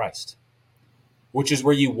aroma of Christ, which is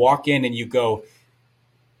where you walk in and you go,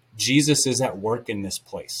 Jesus is at work in this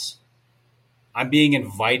place. I'm being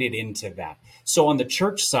invited into that. So on the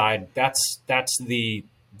church side, that's the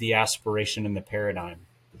aspiration and the paradigm.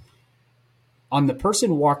 On the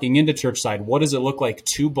person walking into church side, what does it look like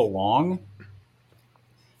to belong?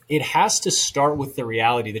 It has to start with the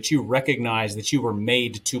reality that you recognize that you were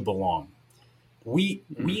made to belong. We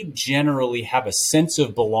generally have a sense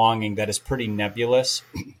of belonging that is pretty nebulous.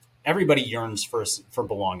 Everybody yearns for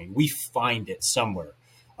belonging. We find it somewhere.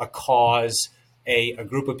 A cause, a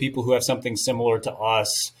group of people who have something similar to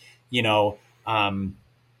us.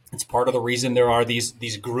 It's part of the reason there are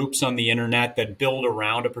these groups on the internet that build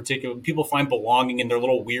around a particular. People find belonging in their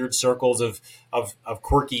little weird circles of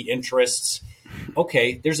quirky interests.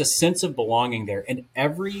 Okay, there's a sense of belonging there, and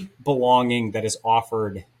every belonging that is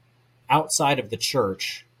offered outside of the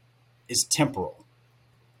church is temporal.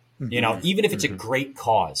 Even if it's a great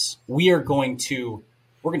cause, we're going to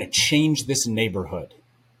change this neighborhood.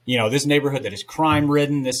 This neighborhood that is crime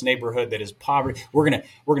ridden, this neighborhood that is poverty. We're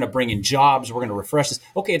gonna bring in jobs. We're gonna refresh this.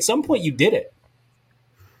 Okay, at some point you did it.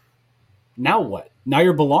 Now what? Now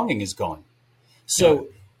your belonging is gone. So,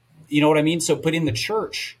 you know what I mean? So, but in the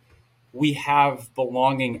church, we have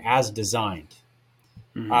belonging as designed.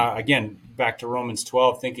 Again, back to Romans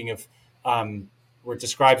 12, thinking of where it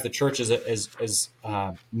describes the church as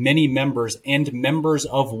many members and members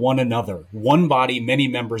of one another. One body, many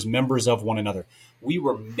members, members of one another. We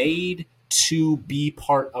were made to be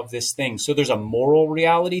part of this thing. So there's a moral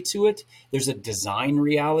reality to it. There's a design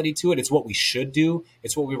reality to it. It's what we should do.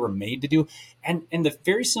 It's what we were made to do. And the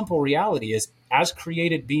very simple reality is, as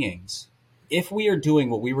created beings, if we are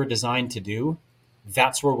doing what we were designed to do,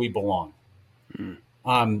 that's where we belong.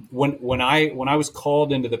 When I was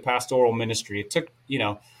called into the pastoral ministry, it took,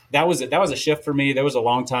 that was a shift for me. There was a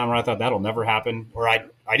long time where I thought that'll never happen, or I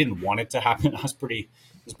didn't want it to happen. I was pretty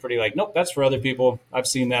like, nope, that's for other people. I've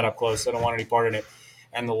seen that up close. I don't want any part in it.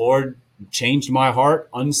 And the Lord changed my heart,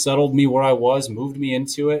 unsettled me where I was, moved me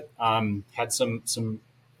into it. Had some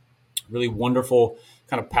really wonderful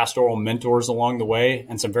kind of pastoral mentors along the way,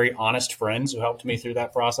 and some very honest friends who helped me through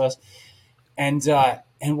that process. And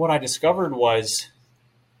what I discovered was,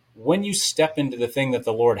 when you step into the thing that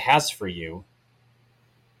the Lord has for you,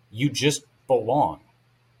 you just belong.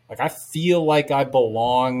 Like, I feel like I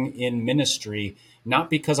belong in ministry, not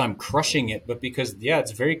because I'm crushing it, but because,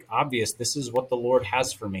 it's very obvious this is what the Lord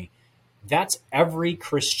has for me. That's every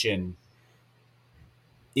Christian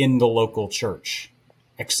in the local church,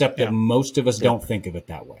 except that most of us don't think of it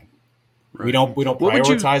that way. Right. We don't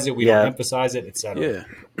prioritize it. We don't emphasize it, etc. Yeah.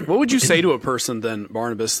 What would you say to a person then,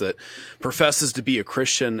 Barnabas, that professes to be a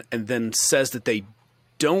Christian and then says that they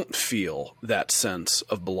don't feel that sense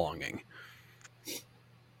of belonging?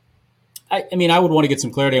 I mean, I would want to get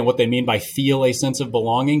some clarity on what they mean by feel a sense of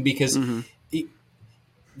belonging, because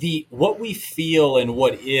what we feel and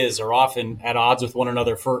what is are often at odds with one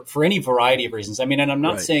another for any variety of reasons. I mean, and I'm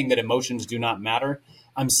not saying that emotions do not matter.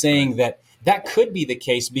 I'm saying that could be the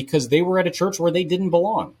case because they were at a church where they didn't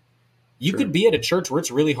belong. You could be at a church where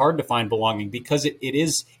it's really hard to find belonging because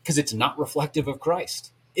it's not reflective of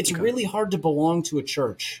Christ. It's really hard to belong to a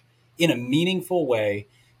church in a meaningful way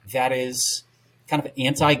that is kind of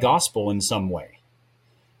anti-gospel in some way.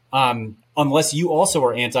 Unless you also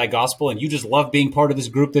are anti-gospel and you just love being part of this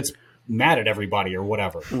group that's mad at everybody or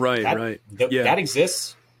whatever. Right. That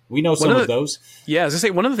exists. We know some of those. Yeah, as I say,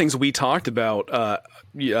 one of the things we talked about,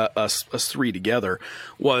 us three together,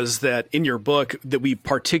 was that in your book that we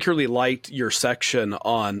particularly liked your section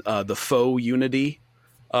on the faux unity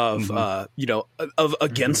of of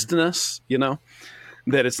againstness.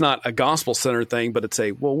 That it's not a gospel-centered thing, but it's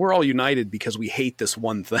we're all united because we hate this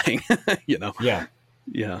one thing. Yeah.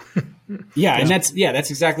 And that's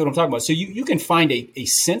exactly what I'm talking about. So you can find a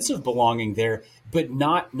sense of belonging there, but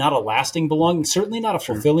not a lasting belonging, certainly not a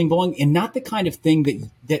fulfilling belonging, and not the kind of thing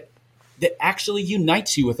that actually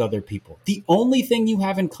unites you with other people. The only thing you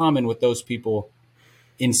have in common with those people,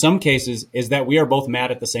 in some cases, is that we are both mad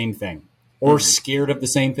at the same thing, or scared of the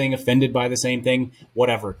same thing, offended by the same thing,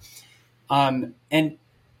 whatever. And I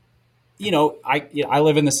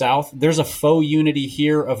live in the South. There's a faux unity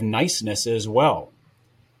here of niceness as well.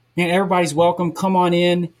 Man, everybody's welcome. Come on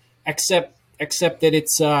in. Except that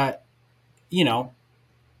it's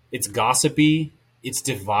it's gossipy, it's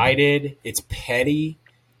divided, it's petty,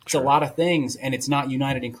 it's a lot of things, and it's not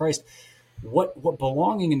united in Christ. What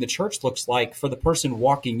belonging in the church looks like for the person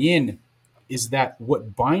walking in is that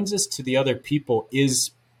what binds us to the other people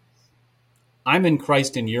is I'm in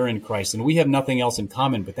Christ and you're in Christ, and we have nothing else in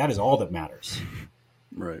common, but that is all that matters.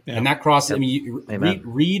 Right. Yeah. And that crosses, I mean,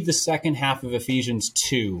 read the second half of Ephesians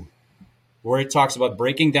 2, where it talks about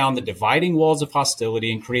breaking down the dividing walls of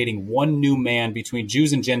hostility and creating one new man between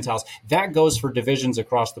Jews and Gentiles. That goes for divisions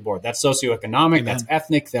across the board. That's socioeconomic, that's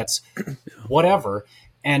ethnic, that's whatever.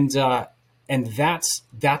 And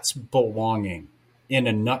that's belonging in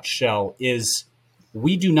a nutshell. Is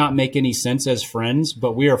we do not make any sense as friends,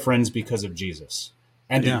 but we are friends because of Jesus.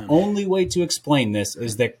 And the only way to explain this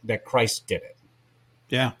is that Christ did it.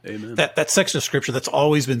 Yeah. Amen. That section of scripture, that's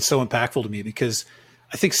always been so impactful to me, because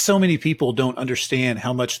I think so many people don't understand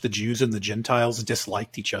how much the Jews and the Gentiles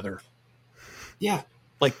disliked each other. Yeah.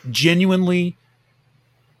 Like genuinely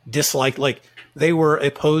disliked, like they were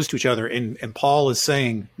opposed to each other. And Paul is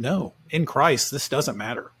saying, no, in Christ, this doesn't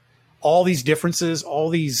matter. All these differences, all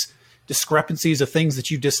these discrepancies of things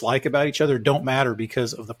that you dislike about each other don't matter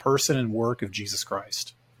because of the person and work of Jesus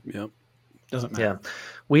Christ. Yep. Doesn't matter. Yeah.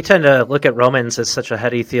 We tend to look at Romans as such a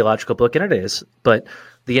heady theological book, and it is, but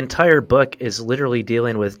the entire book is literally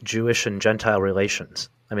dealing with Jewish and Gentile relations.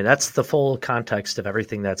 I mean, that's the full context of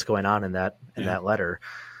everything that's going on in that letter.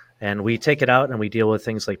 And we take it out and we deal with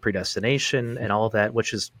things like predestination and all of that,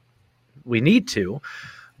 which is, we need to,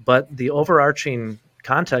 but the overarching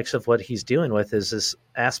context of what he's dealing with is this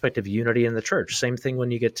aspect of unity in the church. Same thing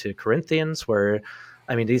when you get to Corinthians, where,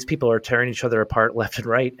 I mean, these people are tearing each other apart left and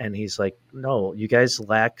right. And he's like, no, you guys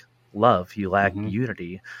lack love. You lack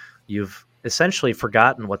unity. You've essentially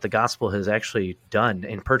forgotten what the gospel has actually done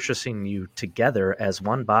in purchasing you together as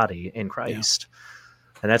one body in Christ. Yeah.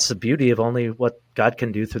 And that's the beauty of only what God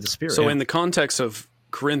can do through the Spirit. So in the context of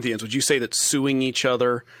Corinthians, would you say that suing each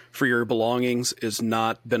other for your belongings is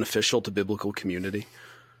not beneficial to biblical community?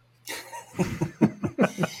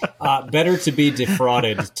 Better to be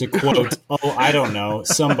defrauded, to quote, I don't know,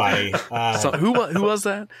 somebody. Who was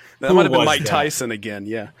that? That might have been Mike Tyson again,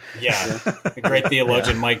 yeah. Yeah, the great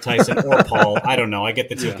theologian Mike Tyson or Paul. I don't know. I get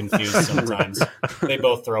the two confused sometimes. They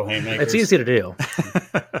both throw haymakers. It's easy to do.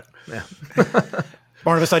 Yeah.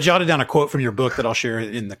 Barnabas, I jotted down a quote from your book that I'll share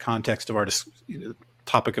in the context of our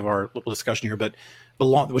topic of our little discussion here, but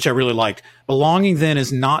which I really liked. Belonging then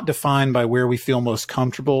is not defined by where we feel most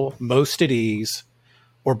comfortable, most at ease,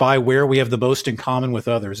 or by where we have the most in common with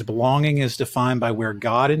others. Belonging is defined by where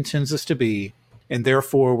God intends us to be, and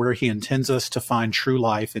therefore where he intends us to find true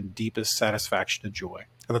life and deepest satisfaction and joy.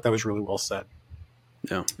 I thought that was really well said.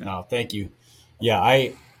 Yeah. Oh, thank you. Yeah,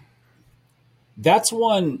 that's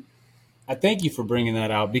one. I thank you for bringing that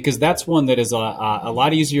out, because that's one that is a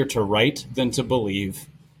lot easier to write than to believe.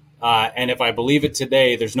 And if I believe it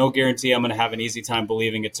today, there's no guarantee I'm going to have an easy time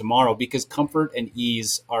believing it tomorrow, because comfort and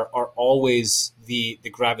ease are always the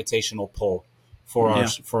gravitational pull for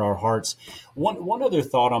our hearts. One other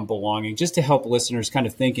thought on belonging, just to help listeners kind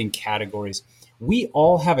of think in categories. We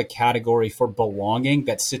all have a category for belonging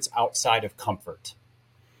that sits outside of comfort.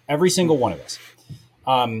 Every single one of us.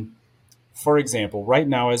 For example, right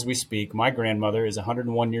now as we speak, my grandmother is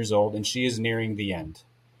 101 years old and she is nearing the end.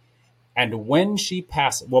 And when she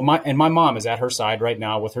passes, my mom is at her side right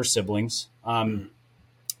now with her siblings. And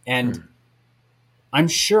I'm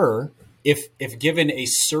sure if given a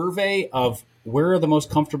survey of where are the most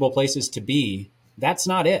comfortable places to be, that's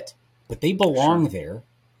not it. But they belong there,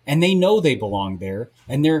 and they know they belong there,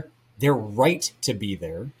 and they're right to be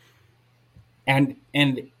there. And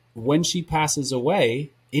when she passes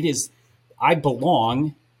away, it is, I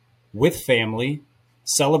belong with family,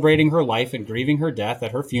 celebrating her life and grieving her death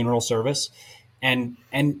at her funeral service. And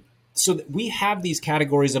so that we have these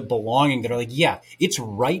categories of belonging that are like, yeah, it's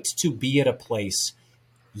right to be at a place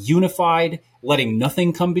unified, letting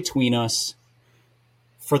nothing come between us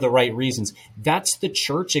for the right reasons. That's the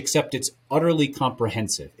church, except it's utterly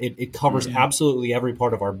comprehensive. It covers absolutely every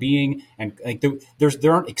part of our being. And like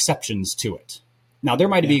there aren't exceptions to it. Now, there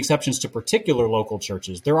might be exceptions to particular local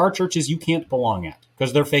churches. There are churches you can't belong at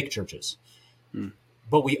because they're fake churches.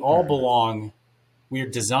 But we all belong. We are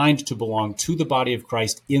designed to belong to the body of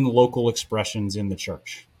Christ in local expressions in the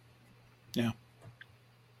church. Yeah.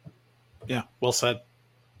 Yeah. Well said.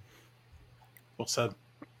 Well said.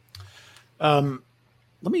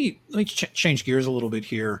 Let me change gears a little bit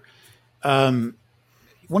here. One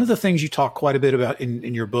of the things you talk quite a bit about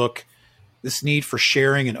in your book, this need for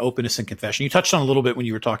sharing and openness and confession. You touched on a little bit when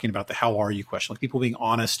you were talking about the "how are you" question, like people being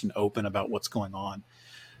honest and open about what's going on.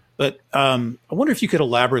 But I wonder if you could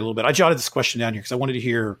elaborate a little bit. I jotted this question down here because I wanted to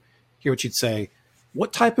hear what you'd say.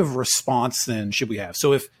 What type of response then should we have?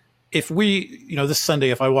 So if we, this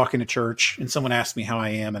Sunday, if I walk into church and someone asks me how I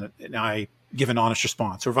am and I give an honest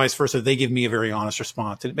response, or vice versa, they give me a very honest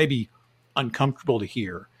response, and it may be uncomfortable to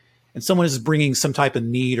hear, and someone is bringing some type of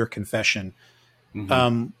need or confession,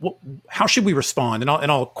 how should we respond? And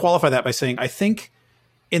I'll qualify that by saying, I think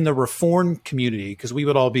in the Reformed community, because we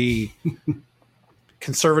would all be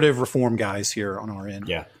conservative Reform guys here on our end.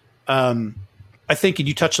 Yeah. I think, and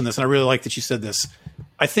you touched on this, and I really like that you said this,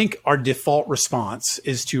 I think our default response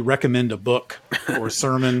is to recommend a book or a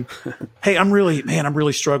sermon. Hey, I'm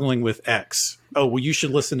really struggling with X. Oh, well, you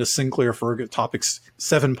should listen to Sinclair Ferguson Topic's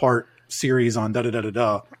 7-part series on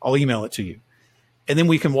da-da-da-da-da. I'll email it to you. And then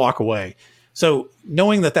we can walk away. So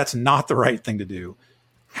knowing that that's not the right thing to do,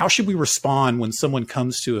 how should we respond when someone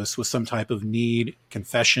comes to us with some type of need,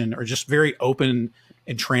 confession, or just very open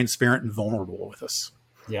and transparent and vulnerable with us?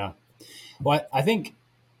 Yeah. Well, I think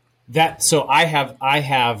that, so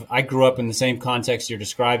I grew up in the same context you're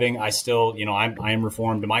describing. I still, I am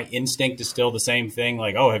Reformed. My instinct is still the same thing.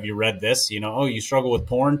 Like, oh, have you read this? Oh, you struggle with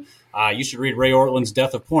porn? You should read Ray Ortland's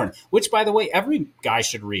Death of Porn, which, by the way, every guy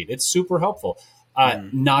should read. It's super helpful.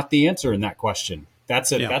 Not the answer in that question.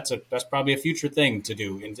 That's probably a future thing to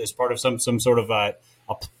do as part of some sort of a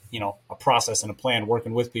process and a plan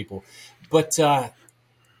working with people. But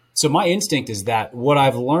so my instinct is that what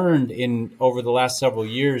I've learned over the last several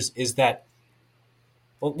years is that,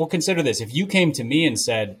 well, consider this. If you came to me and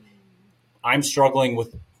said, I'm struggling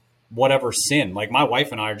with whatever sin, like my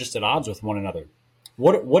wife and I are just at odds with one another,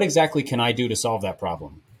 what exactly can I do to solve that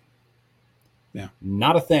problem? Yeah.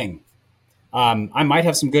 Not a thing. I might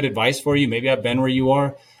have some good advice for you. Maybe I've been where you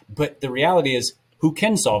are. But the reality is, who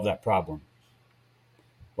can solve that problem?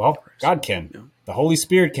 Well, God can. Yeah. The Holy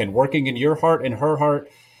Spirit can, working in your heart and her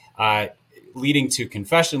heart, leading to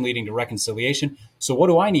confession, leading to reconciliation. So what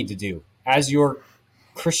do I need to do? As your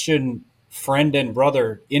Christian friend and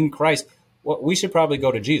brother in Christ, we should probably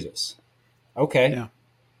go to Jesus. Okay. Yeah.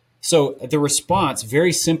 So the response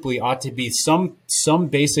very simply ought to be some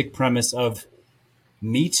basic premise of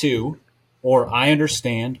me too, or I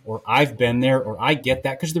understand, or I've been there, or I get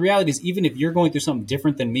that. Because the reality is, even if you're going through something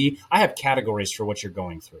different than me, I have categories for what you're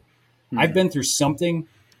going through. Mm-hmm. I've been through something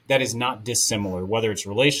that is not dissimilar, whether it's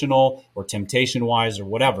relational or temptation-wise or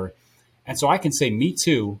whatever. And so I can say, me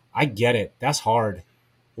too, I get it. That's hard.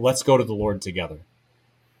 Let's go to the Lord together.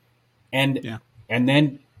 And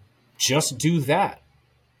then just do that.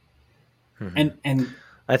 Mm-hmm. And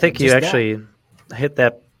I think you actually hit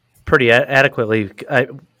that pretty adequately.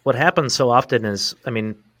 What happens so often is,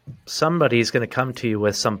 somebody's going to come to you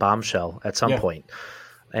with some bombshell at some point.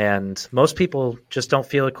 And most people just don't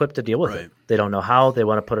feel equipped to deal with it. They don't know how. They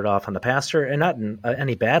want to put it off on the pastor, and not in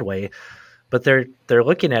any bad way, but they're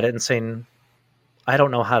looking at it and saying, I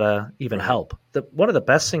don't know how to even help. One of the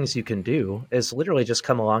best things you can do is literally just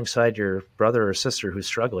come alongside your brother or sister who's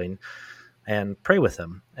struggling and pray with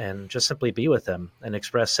them and just simply be with them and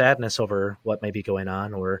express sadness over what may be going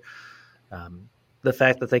on, or the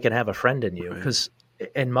fact that they can have a friend in you. Because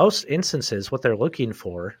in most instances, what they're looking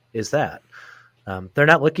for is that. They're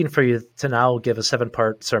not looking for you to now give a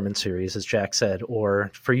 7-part sermon series, as Jack said,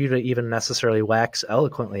 or for you to even necessarily wax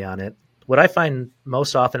eloquently on it. What I find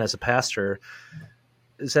most often as a pastor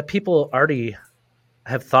is that people already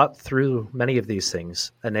have thought through many of these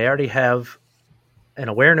things, and they already have an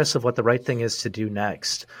awareness of what the right thing is to do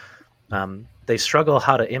next. They struggle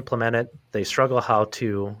how to implement it. They struggle how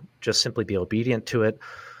to just simply be obedient to it,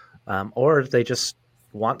 or they just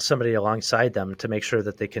want somebody alongside them to make sure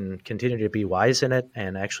that they can continue to be wise in it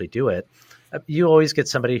and actually do it. You always get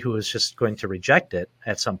somebody who is just going to reject it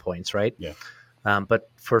at some points, right? Yeah. But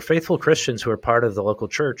for faithful Christians who are part of the local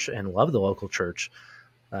church and love the local church,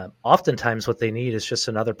 oftentimes what they need is just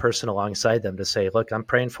another person alongside them to say, look, I'm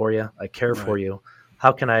praying for you. I care for you.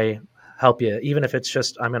 How can I help you? Even if it's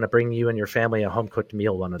just, I'm going to bring you and your family a home-cooked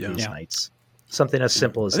meal one of these nights. Something as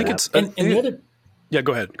simple as that. And the other... Yeah,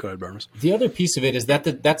 go ahead, Barnabas. The other piece of it is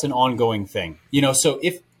that's an ongoing thing. So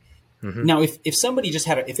if somebody just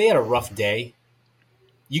if they had a rough day,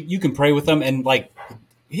 you can pray with them, and like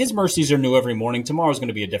his mercies are new every morning. Tomorrow's going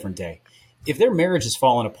to be a different day. If their marriage has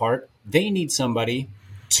fallen apart, they need somebody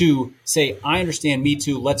to say, I understand, me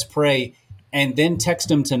too, let's pray, and then text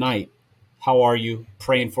them tonight, how are you?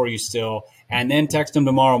 Praying for you still. And then text them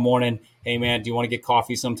tomorrow morning, hey man, do you want to get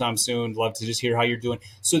coffee sometime soon? Love to just hear how you're doing,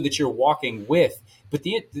 so that you're walking with. But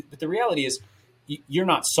the reality is, you're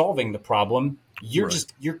not solving the problem. You're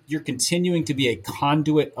just you're continuing to be a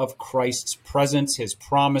conduit of Christ's presence, His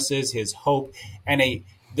promises, His hope, and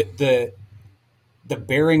the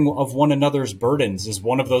bearing of one another's burdens is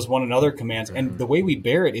one of those one another commands. Mm-hmm. And the way we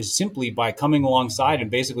bear it is simply by coming alongside and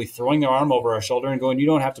basically throwing their arm over our shoulder and going, you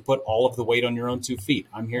don't have to put all of the weight on your own 2 feet.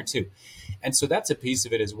 I'm here too. And so that's a piece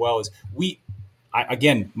of it as well. Is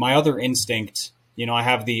again, my other instinct. I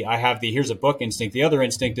have the here's a book instinct. The other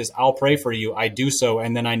instinct is I'll pray for you. I do so,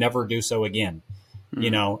 and then I never do so again.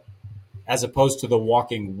 As opposed to the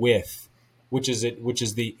walking with, which is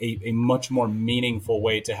a much more meaningful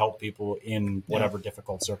way to help people in whatever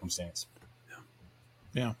difficult circumstance.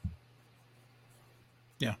 Yeah.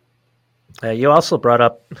 You also brought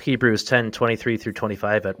up Hebrews 10:23 through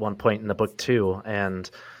 25 at one point in the book too, and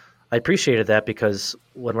I appreciated that because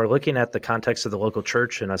when we're looking at the context of the local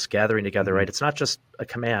church and us gathering together, right, it's not just a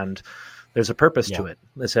command. There's a purpose to it.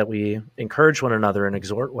 It's that we encourage one another and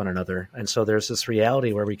exhort one another. And so there's this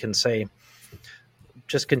reality where we can say,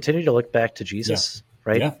 just continue to look back to Jesus,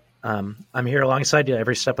 right? Yeah. I'm here alongside you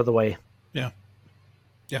every step of the way. Yeah.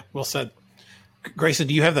 Yeah. Well said. Grayson,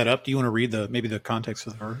 do you have that up? Do you want to read maybe the context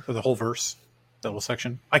of the whole verse, that little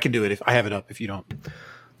section? I can do it if I have it up, if you don't.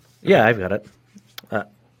 Yeah, I've got it.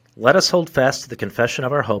 Let us hold fast to the confession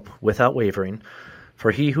of our hope without wavering,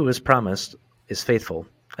 for he who is promised is faithful.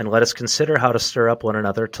 And let us consider how to stir up one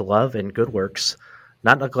another to love and good works,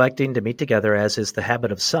 not neglecting to meet together as is the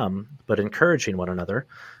habit of some, but encouraging one another,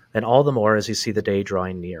 and all the more as you see the day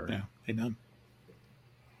drawing near. Yeah, amen.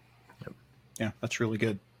 Yep. Yeah, that's really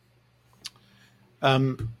good.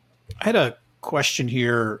 I had a question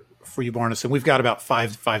here for you, Barnabas, and we've got about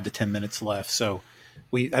 5 to 10 minutes left, so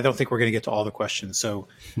I don't think we're going to get to all the questions. So,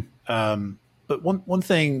 but one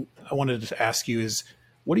thing I wanted to ask you is,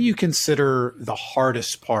 what do you consider the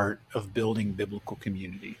hardest part of building biblical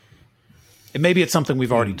community? And maybe it's something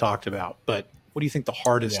we've already talked about, but what do you think the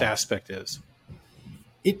hardest aspect is?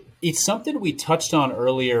 It's something we touched on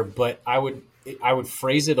earlier, but I would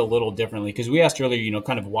phrase it a little differently, because we asked earlier,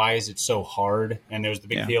 kind of why is it so hard? And there's the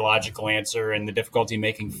big theological answer and the difficulty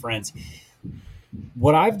making friends.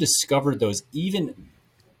 What I've discovered, though, is even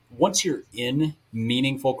once you're in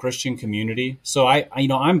meaningful Christian community, so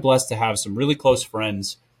I'm blessed to have some really close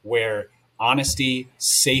friends where honesty,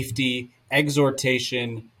 safety,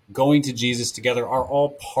 exhortation, going to Jesus together are all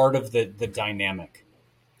part of the dynamic.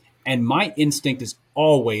 And my instinct is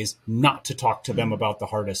always not to talk to them about the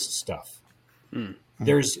hardest stuff. Mm-hmm.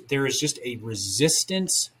 There is just a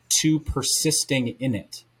resistance to persisting in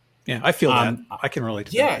it. Yeah, I feel that. I can relate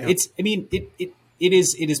to that. Yeah, it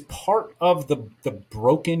is part of the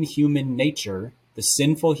broken human nature, the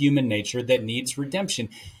sinful human nature that needs redemption.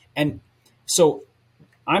 And so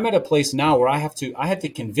I'm at a place now where I have to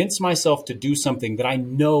convince myself to do something that I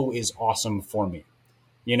know is awesome for me.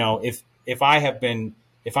 If I have been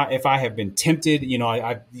tempted,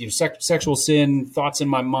 sexual sin, thoughts in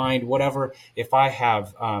my mind, whatever, if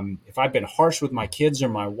I've been harsh with my kids or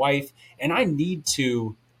my wife, and I need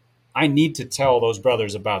to I need to tell those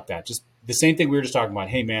brothers about that. Just the same thing we were just talking about.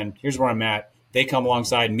 Hey, man, here's where I'm at. They come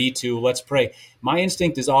alongside me too. Let's pray. My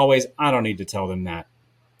instinct is always, I don't need to tell them that.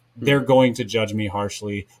 They're going to judge me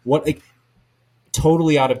harshly.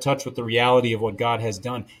 Totally out of touch with the reality of what God has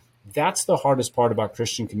done. That's the hardest part about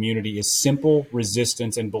Christian community is simple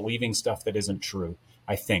resistance and believing stuff that isn't true,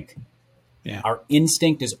 I think. Yeah. Our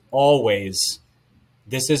instinct is always,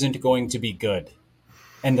 this isn't going to be good.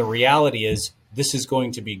 And the reality is, this is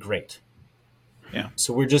going to be great. Yeah.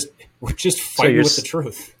 So we're just fighting with the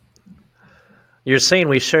truth. You're saying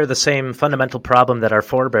we share the same fundamental problem that our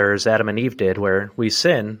forebears, Adam and Eve, did, where we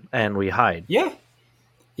sin and we hide. Yeah.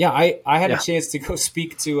 Yeah, I had a chance to go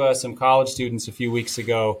speak to some college students a few weeks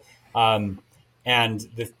ago, and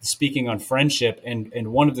speaking on friendship.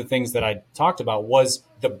 And one of the things that I talked about was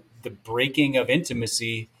the breaking of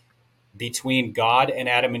intimacy between God and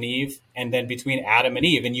Adam and Eve, and then between Adam and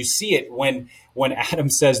Eve. And you see it when Adam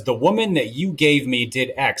says, the woman that you gave me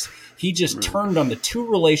did X. He just turned on the two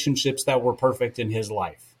relationships that were perfect in his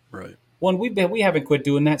life. Right. Well, we haven't quit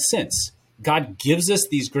doing that since. God gives us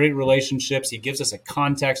these great relationships. He gives us a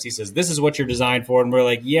context. He says, this is what you're designed for. And we're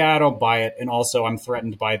like, yeah, I don't buy it. And also I'm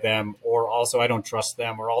threatened by them, or also I don't trust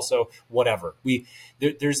them, or also whatever.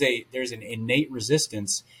 There's an innate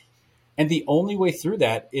resistance. And the only way through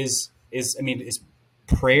that is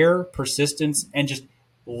prayer, persistence, and just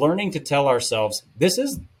learning to tell ourselves, this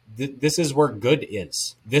is where good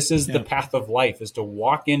is. This is the path of life, is to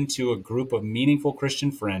walk into a group of meaningful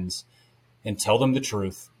Christian friends and tell them the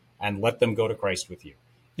truth and let them go to Christ with you.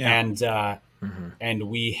 Yeah. And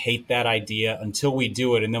we hate that idea until we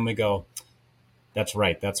do it. And then we go, that's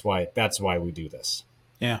right. That's why we do this.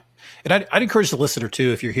 Yeah. And I'd encourage the listener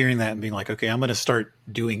too, if you're hearing that and being like, okay, I'm going to start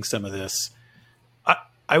doing some of this.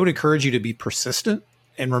 I would encourage you to be persistent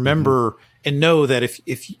and remember and know that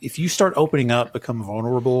if you start opening up, become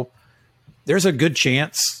vulnerable, there's a good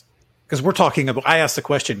chance, because we're talking about, I asked the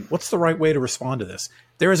question, what's the right way to respond to this?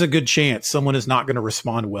 There is a good chance someone is not going to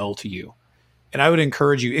respond well to you. And I would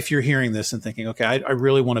encourage you, if you're hearing this and thinking, okay, I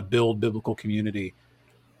really want to build biblical community,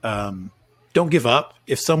 don't give up.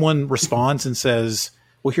 If someone responds and says,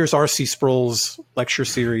 well, here's R.C. Sproul's lecture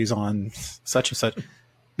series on such and such,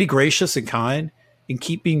 be gracious and kind and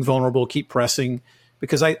keep being vulnerable, keep pressing,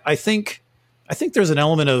 because I think there's an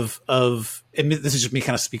element of, and this is just me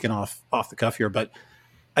kind of speaking off the cuff here, but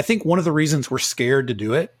I think one of the reasons we're scared to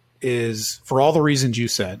do it is for all the reasons you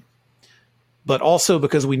said, but also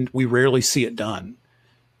because we rarely see it done.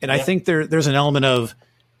 And I think there's an element of,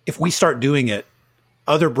 if we start doing it,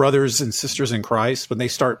 other brothers and sisters in Christ, when they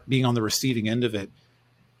start being on the receiving end of it,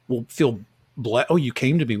 will feel, oh, you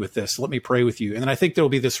came to me with this, let me pray with you. And then I think there'll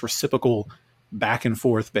be this reciprocal back and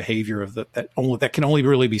forth behavior of that can only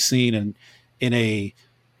really be seen in a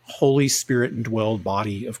Holy Spirit indwelled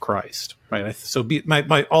body of Christ, right? So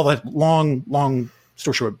all that long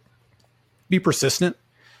story short, be persistent,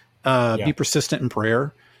 be persistent in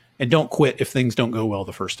prayer, and don't quit if things don't go well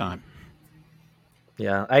the first time.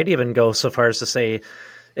 Yeah, I'd even go so far as to say,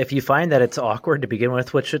 if you find that it's awkward to begin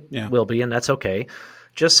with, which it will be, and that's okay,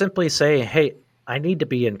 just simply say, hey, I need to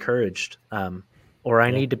be encouraged, or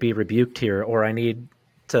I need to be rebuked here, or I need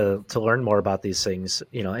to learn more about these things.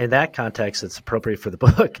 In that context, it's appropriate for the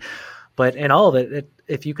book. But in all of it,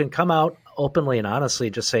 if you can come out openly and honestly,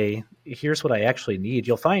 just say, here's what I actually need,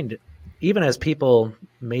 you'll find, even as people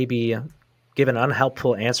maybe give an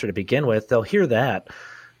unhelpful answer to begin with, they'll hear that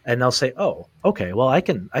and they'll say, oh, okay, well, I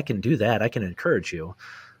can do that. I can encourage you.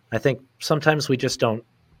 I think sometimes we just don't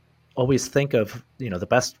always think of, the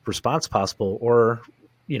best response possible, or,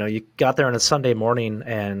 you got there on a Sunday morning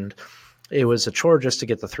and it was a chore just to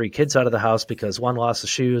get the three kids out of the house because one lost his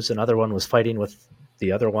shoes, another one was fighting with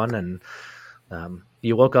the other one. And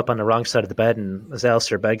you woke up on the wrong side of the bed. And as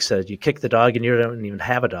Alistair Begg said, you kick the dog and you don't even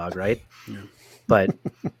have a dog, right? Yeah. But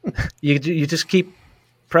you just keep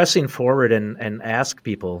pressing forward and ask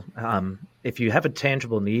people, if you have a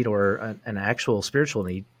tangible need or an actual spiritual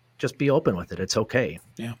need, just be open with it. It's okay.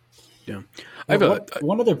 Yeah. Yeah.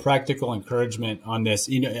 One other practical encouragement on this,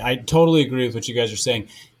 I totally agree with what you guys are saying.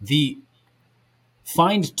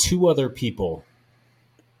 Find two other people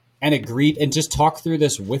and agree and just talk through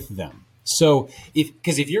this with them. So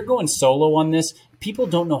because if you're going solo on this, people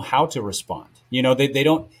don't know how to respond. They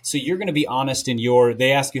don't. So you're going to be honest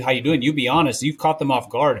they ask you how you doing. You be honest. You've caught them off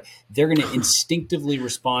guard. They're going to instinctively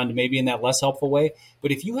respond maybe in that less helpful way.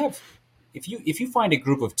 But if you find a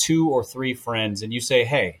group of 2 or 3 friends and you say,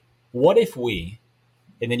 hey, what if we,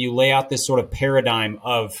 and then you lay out this sort of paradigm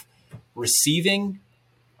of receiving,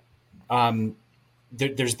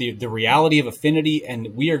 there's the reality of affinity,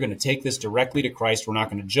 and we are going to take this directly to Christ. We're not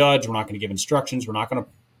going to judge. We're not going to give instructions. We're not going to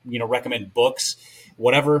recommend books,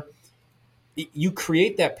 whatever. You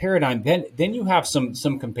create that paradigm, then you have some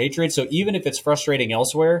compatriots. So even if it's frustrating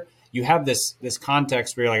elsewhere, you have this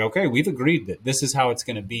context where you're like, okay, we've agreed that this is how it's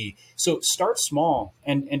going to be. So start small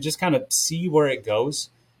and just kind of see where it goes,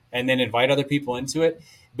 and then invite other people into it.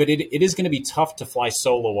 But it is going to be tough to fly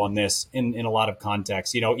solo on this in a lot of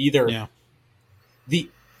contexts. Either the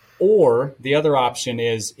other option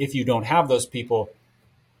is, if you don't have those people,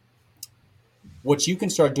 what you can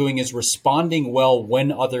start doing is responding well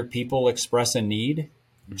when other people express a need,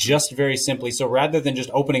 just very simply. So rather than just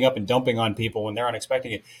opening up and dumping on people when they're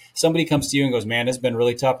unexpecting it, somebody comes to you and goes, man, it's been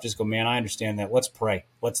really tough. Just go, man, I understand that. Let's pray.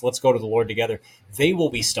 Let's go to the Lord together. They will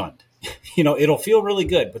be stunned. It'll feel really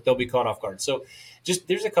good, but they'll be caught off guard. So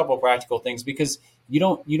there's a couple of practical things, because you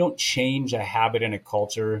don't change a habit in a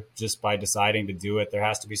culture just by deciding to do it. There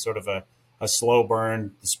has to be sort of a slow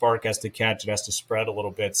burn. The spark has to catch. It has to spread a little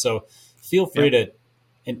bit. So feel free to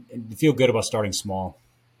and feel good about starting small.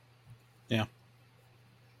 Yeah.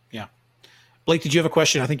 Yeah. Blake, did you have a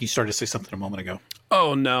question? I think you started to say something a moment ago.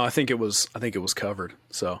 Oh no, I think it was covered.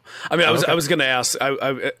 So I mean, I was going to ask.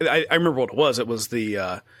 I remember what it was. It was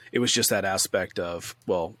it was just that aspect of,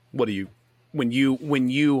 well, what do you when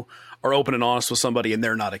you are open and honest with somebody and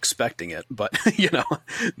they're not expecting it, but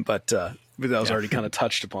but that was already kind of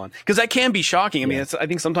touched upon, because that can be shocking. I mean, I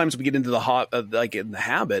think sometimes we get into the in the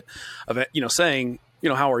habit of saying,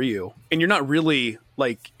 how are you, and you're not really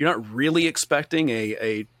expecting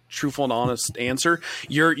a truthful and honest answer.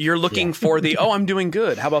 You're looking for the, I'm doing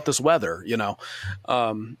good. How about this weather?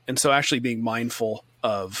 And so actually being mindful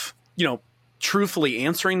of, truthfully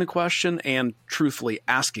answering the question and truthfully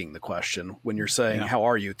asking the question when you're saying, how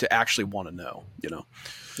are you, to actually want to know,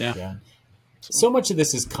 Yeah. So much of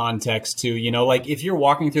this is context too, like if you're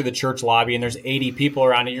walking through the church lobby and there's 80 people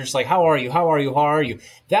around and you're just like, how are you? How are you? How are you?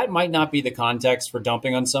 That might not be the context for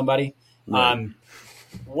dumping on somebody. Right.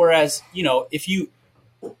 Whereas,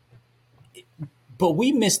 but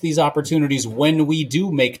we miss these opportunities when we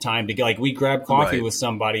do make time to get, like, we grab coffee with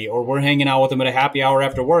somebody, or we're hanging out with them at a happy hour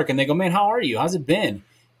after work, and they go, man, how are you? How's it been?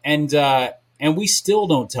 And we still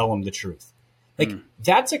don't tell them the truth. Like,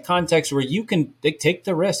 that's a context where you can take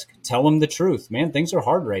the risk, tell them the truth. Man, things are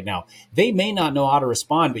hard right now. They may not know how to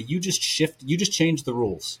respond, but you just change the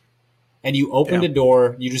rules, and you opened a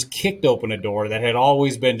door. You just kicked open a door that had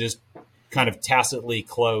always been just kind of tacitly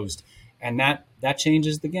closed, and that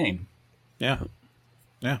changes the game. Yeah.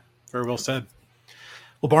 Yeah, very well said.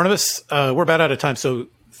 Well, Barnabas, we're about out of time, so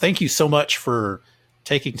thank you so much for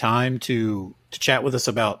taking time to chat with us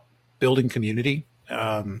about building community.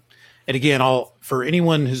 And again, for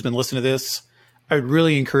anyone who's been listening to this, I would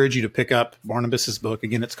really encourage you to pick up Barnabas's book.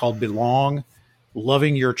 Again, it's called Belong: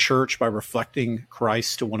 Loving Your Church by Reflecting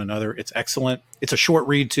Christ to One Another. It's excellent. It's a short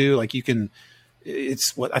read too. Like,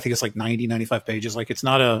 it's what I think it's like 90, 95 pages. Like, it's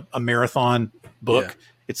not a marathon book. Yeah.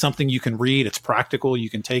 It's something you can read. It's practical. You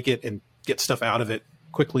can take it and get stuff out of it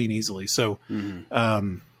quickly and easily. So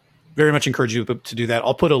very much encourage you to do that.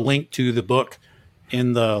 I'll put a link to the book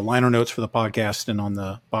in the liner notes for the podcast and on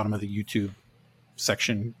the bottom of the YouTube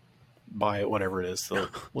section by whatever it is, the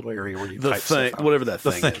little area where you type stuff out. Whatever that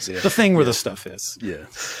thing is. Yeah. The thing where the stuff is. Yeah.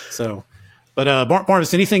 So, but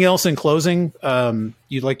Barnabas, anything else in closing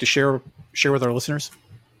you'd like to share with our listeners?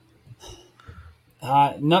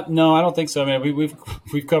 No, I don't think so. I mean,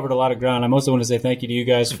 we've covered a lot of ground. I mostly want to say thank you to you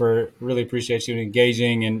guys for really appreciate you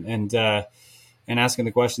engaging and asking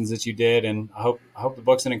the questions that you did. And I hope the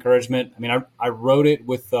book's an encouragement. I mean, I wrote it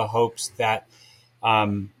with the hopes that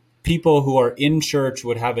people who are in church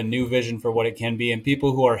would have a new vision for what it can be, and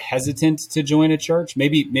people who are hesitant to join a church,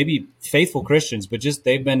 maybe faithful Christians, but just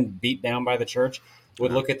they've been beat down by the church,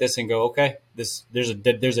 would look at this and go, okay, there's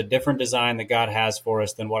a different design that God has for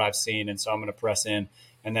us than what I've seen, and so I'm going to press in,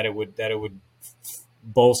 and that it would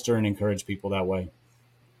bolster and encourage people that way.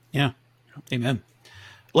 Yeah, amen.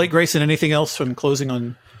 Blake, Grayson, anything else from closing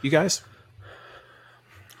on you guys?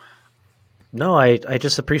 No, I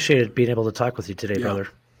just appreciated being able to talk with you today, brother.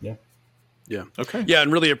 Yeah. Okay. Yeah,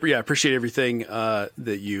 and really appreciate everything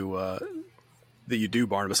that you do,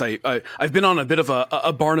 Barnabas. I've been on a bit of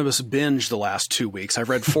a Barnabas binge the last 2 weeks. I've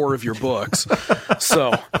read 4 of your books,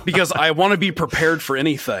 so because I want to be prepared for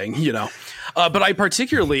anything, But I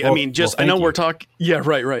particularly, I know we're talking. Yeah,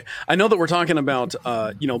 right. I know that we're talking about,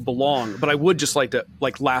 Belong, but I would just like to,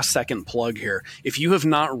 last second plug here. If you have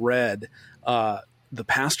not read The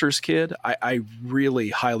Pastor's Kid, I really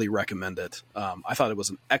highly recommend it. I thought it was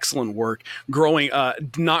an excellent work.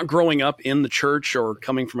 Not growing up in the church or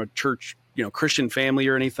coming from a church, Christian family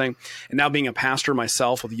or anything, and now being a pastor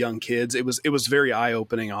myself with young kids, it was very eye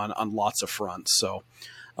opening on lots of fronts. So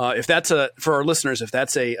if that's for our listeners, if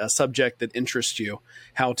that's a subject that interests you,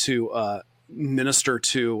 how to minister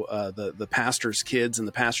to the pastor's kids and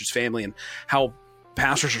the pastor's family, and how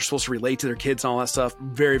pastors are supposed to relate to their kids and all that stuff.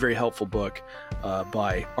 Very, very helpful book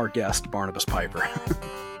by our guest, Barnabas Piper.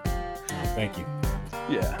 Thank you.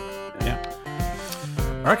 Yeah.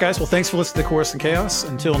 All right, guys. Well, thanks for listening to Chorus and Chaos.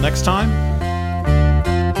 Until next time,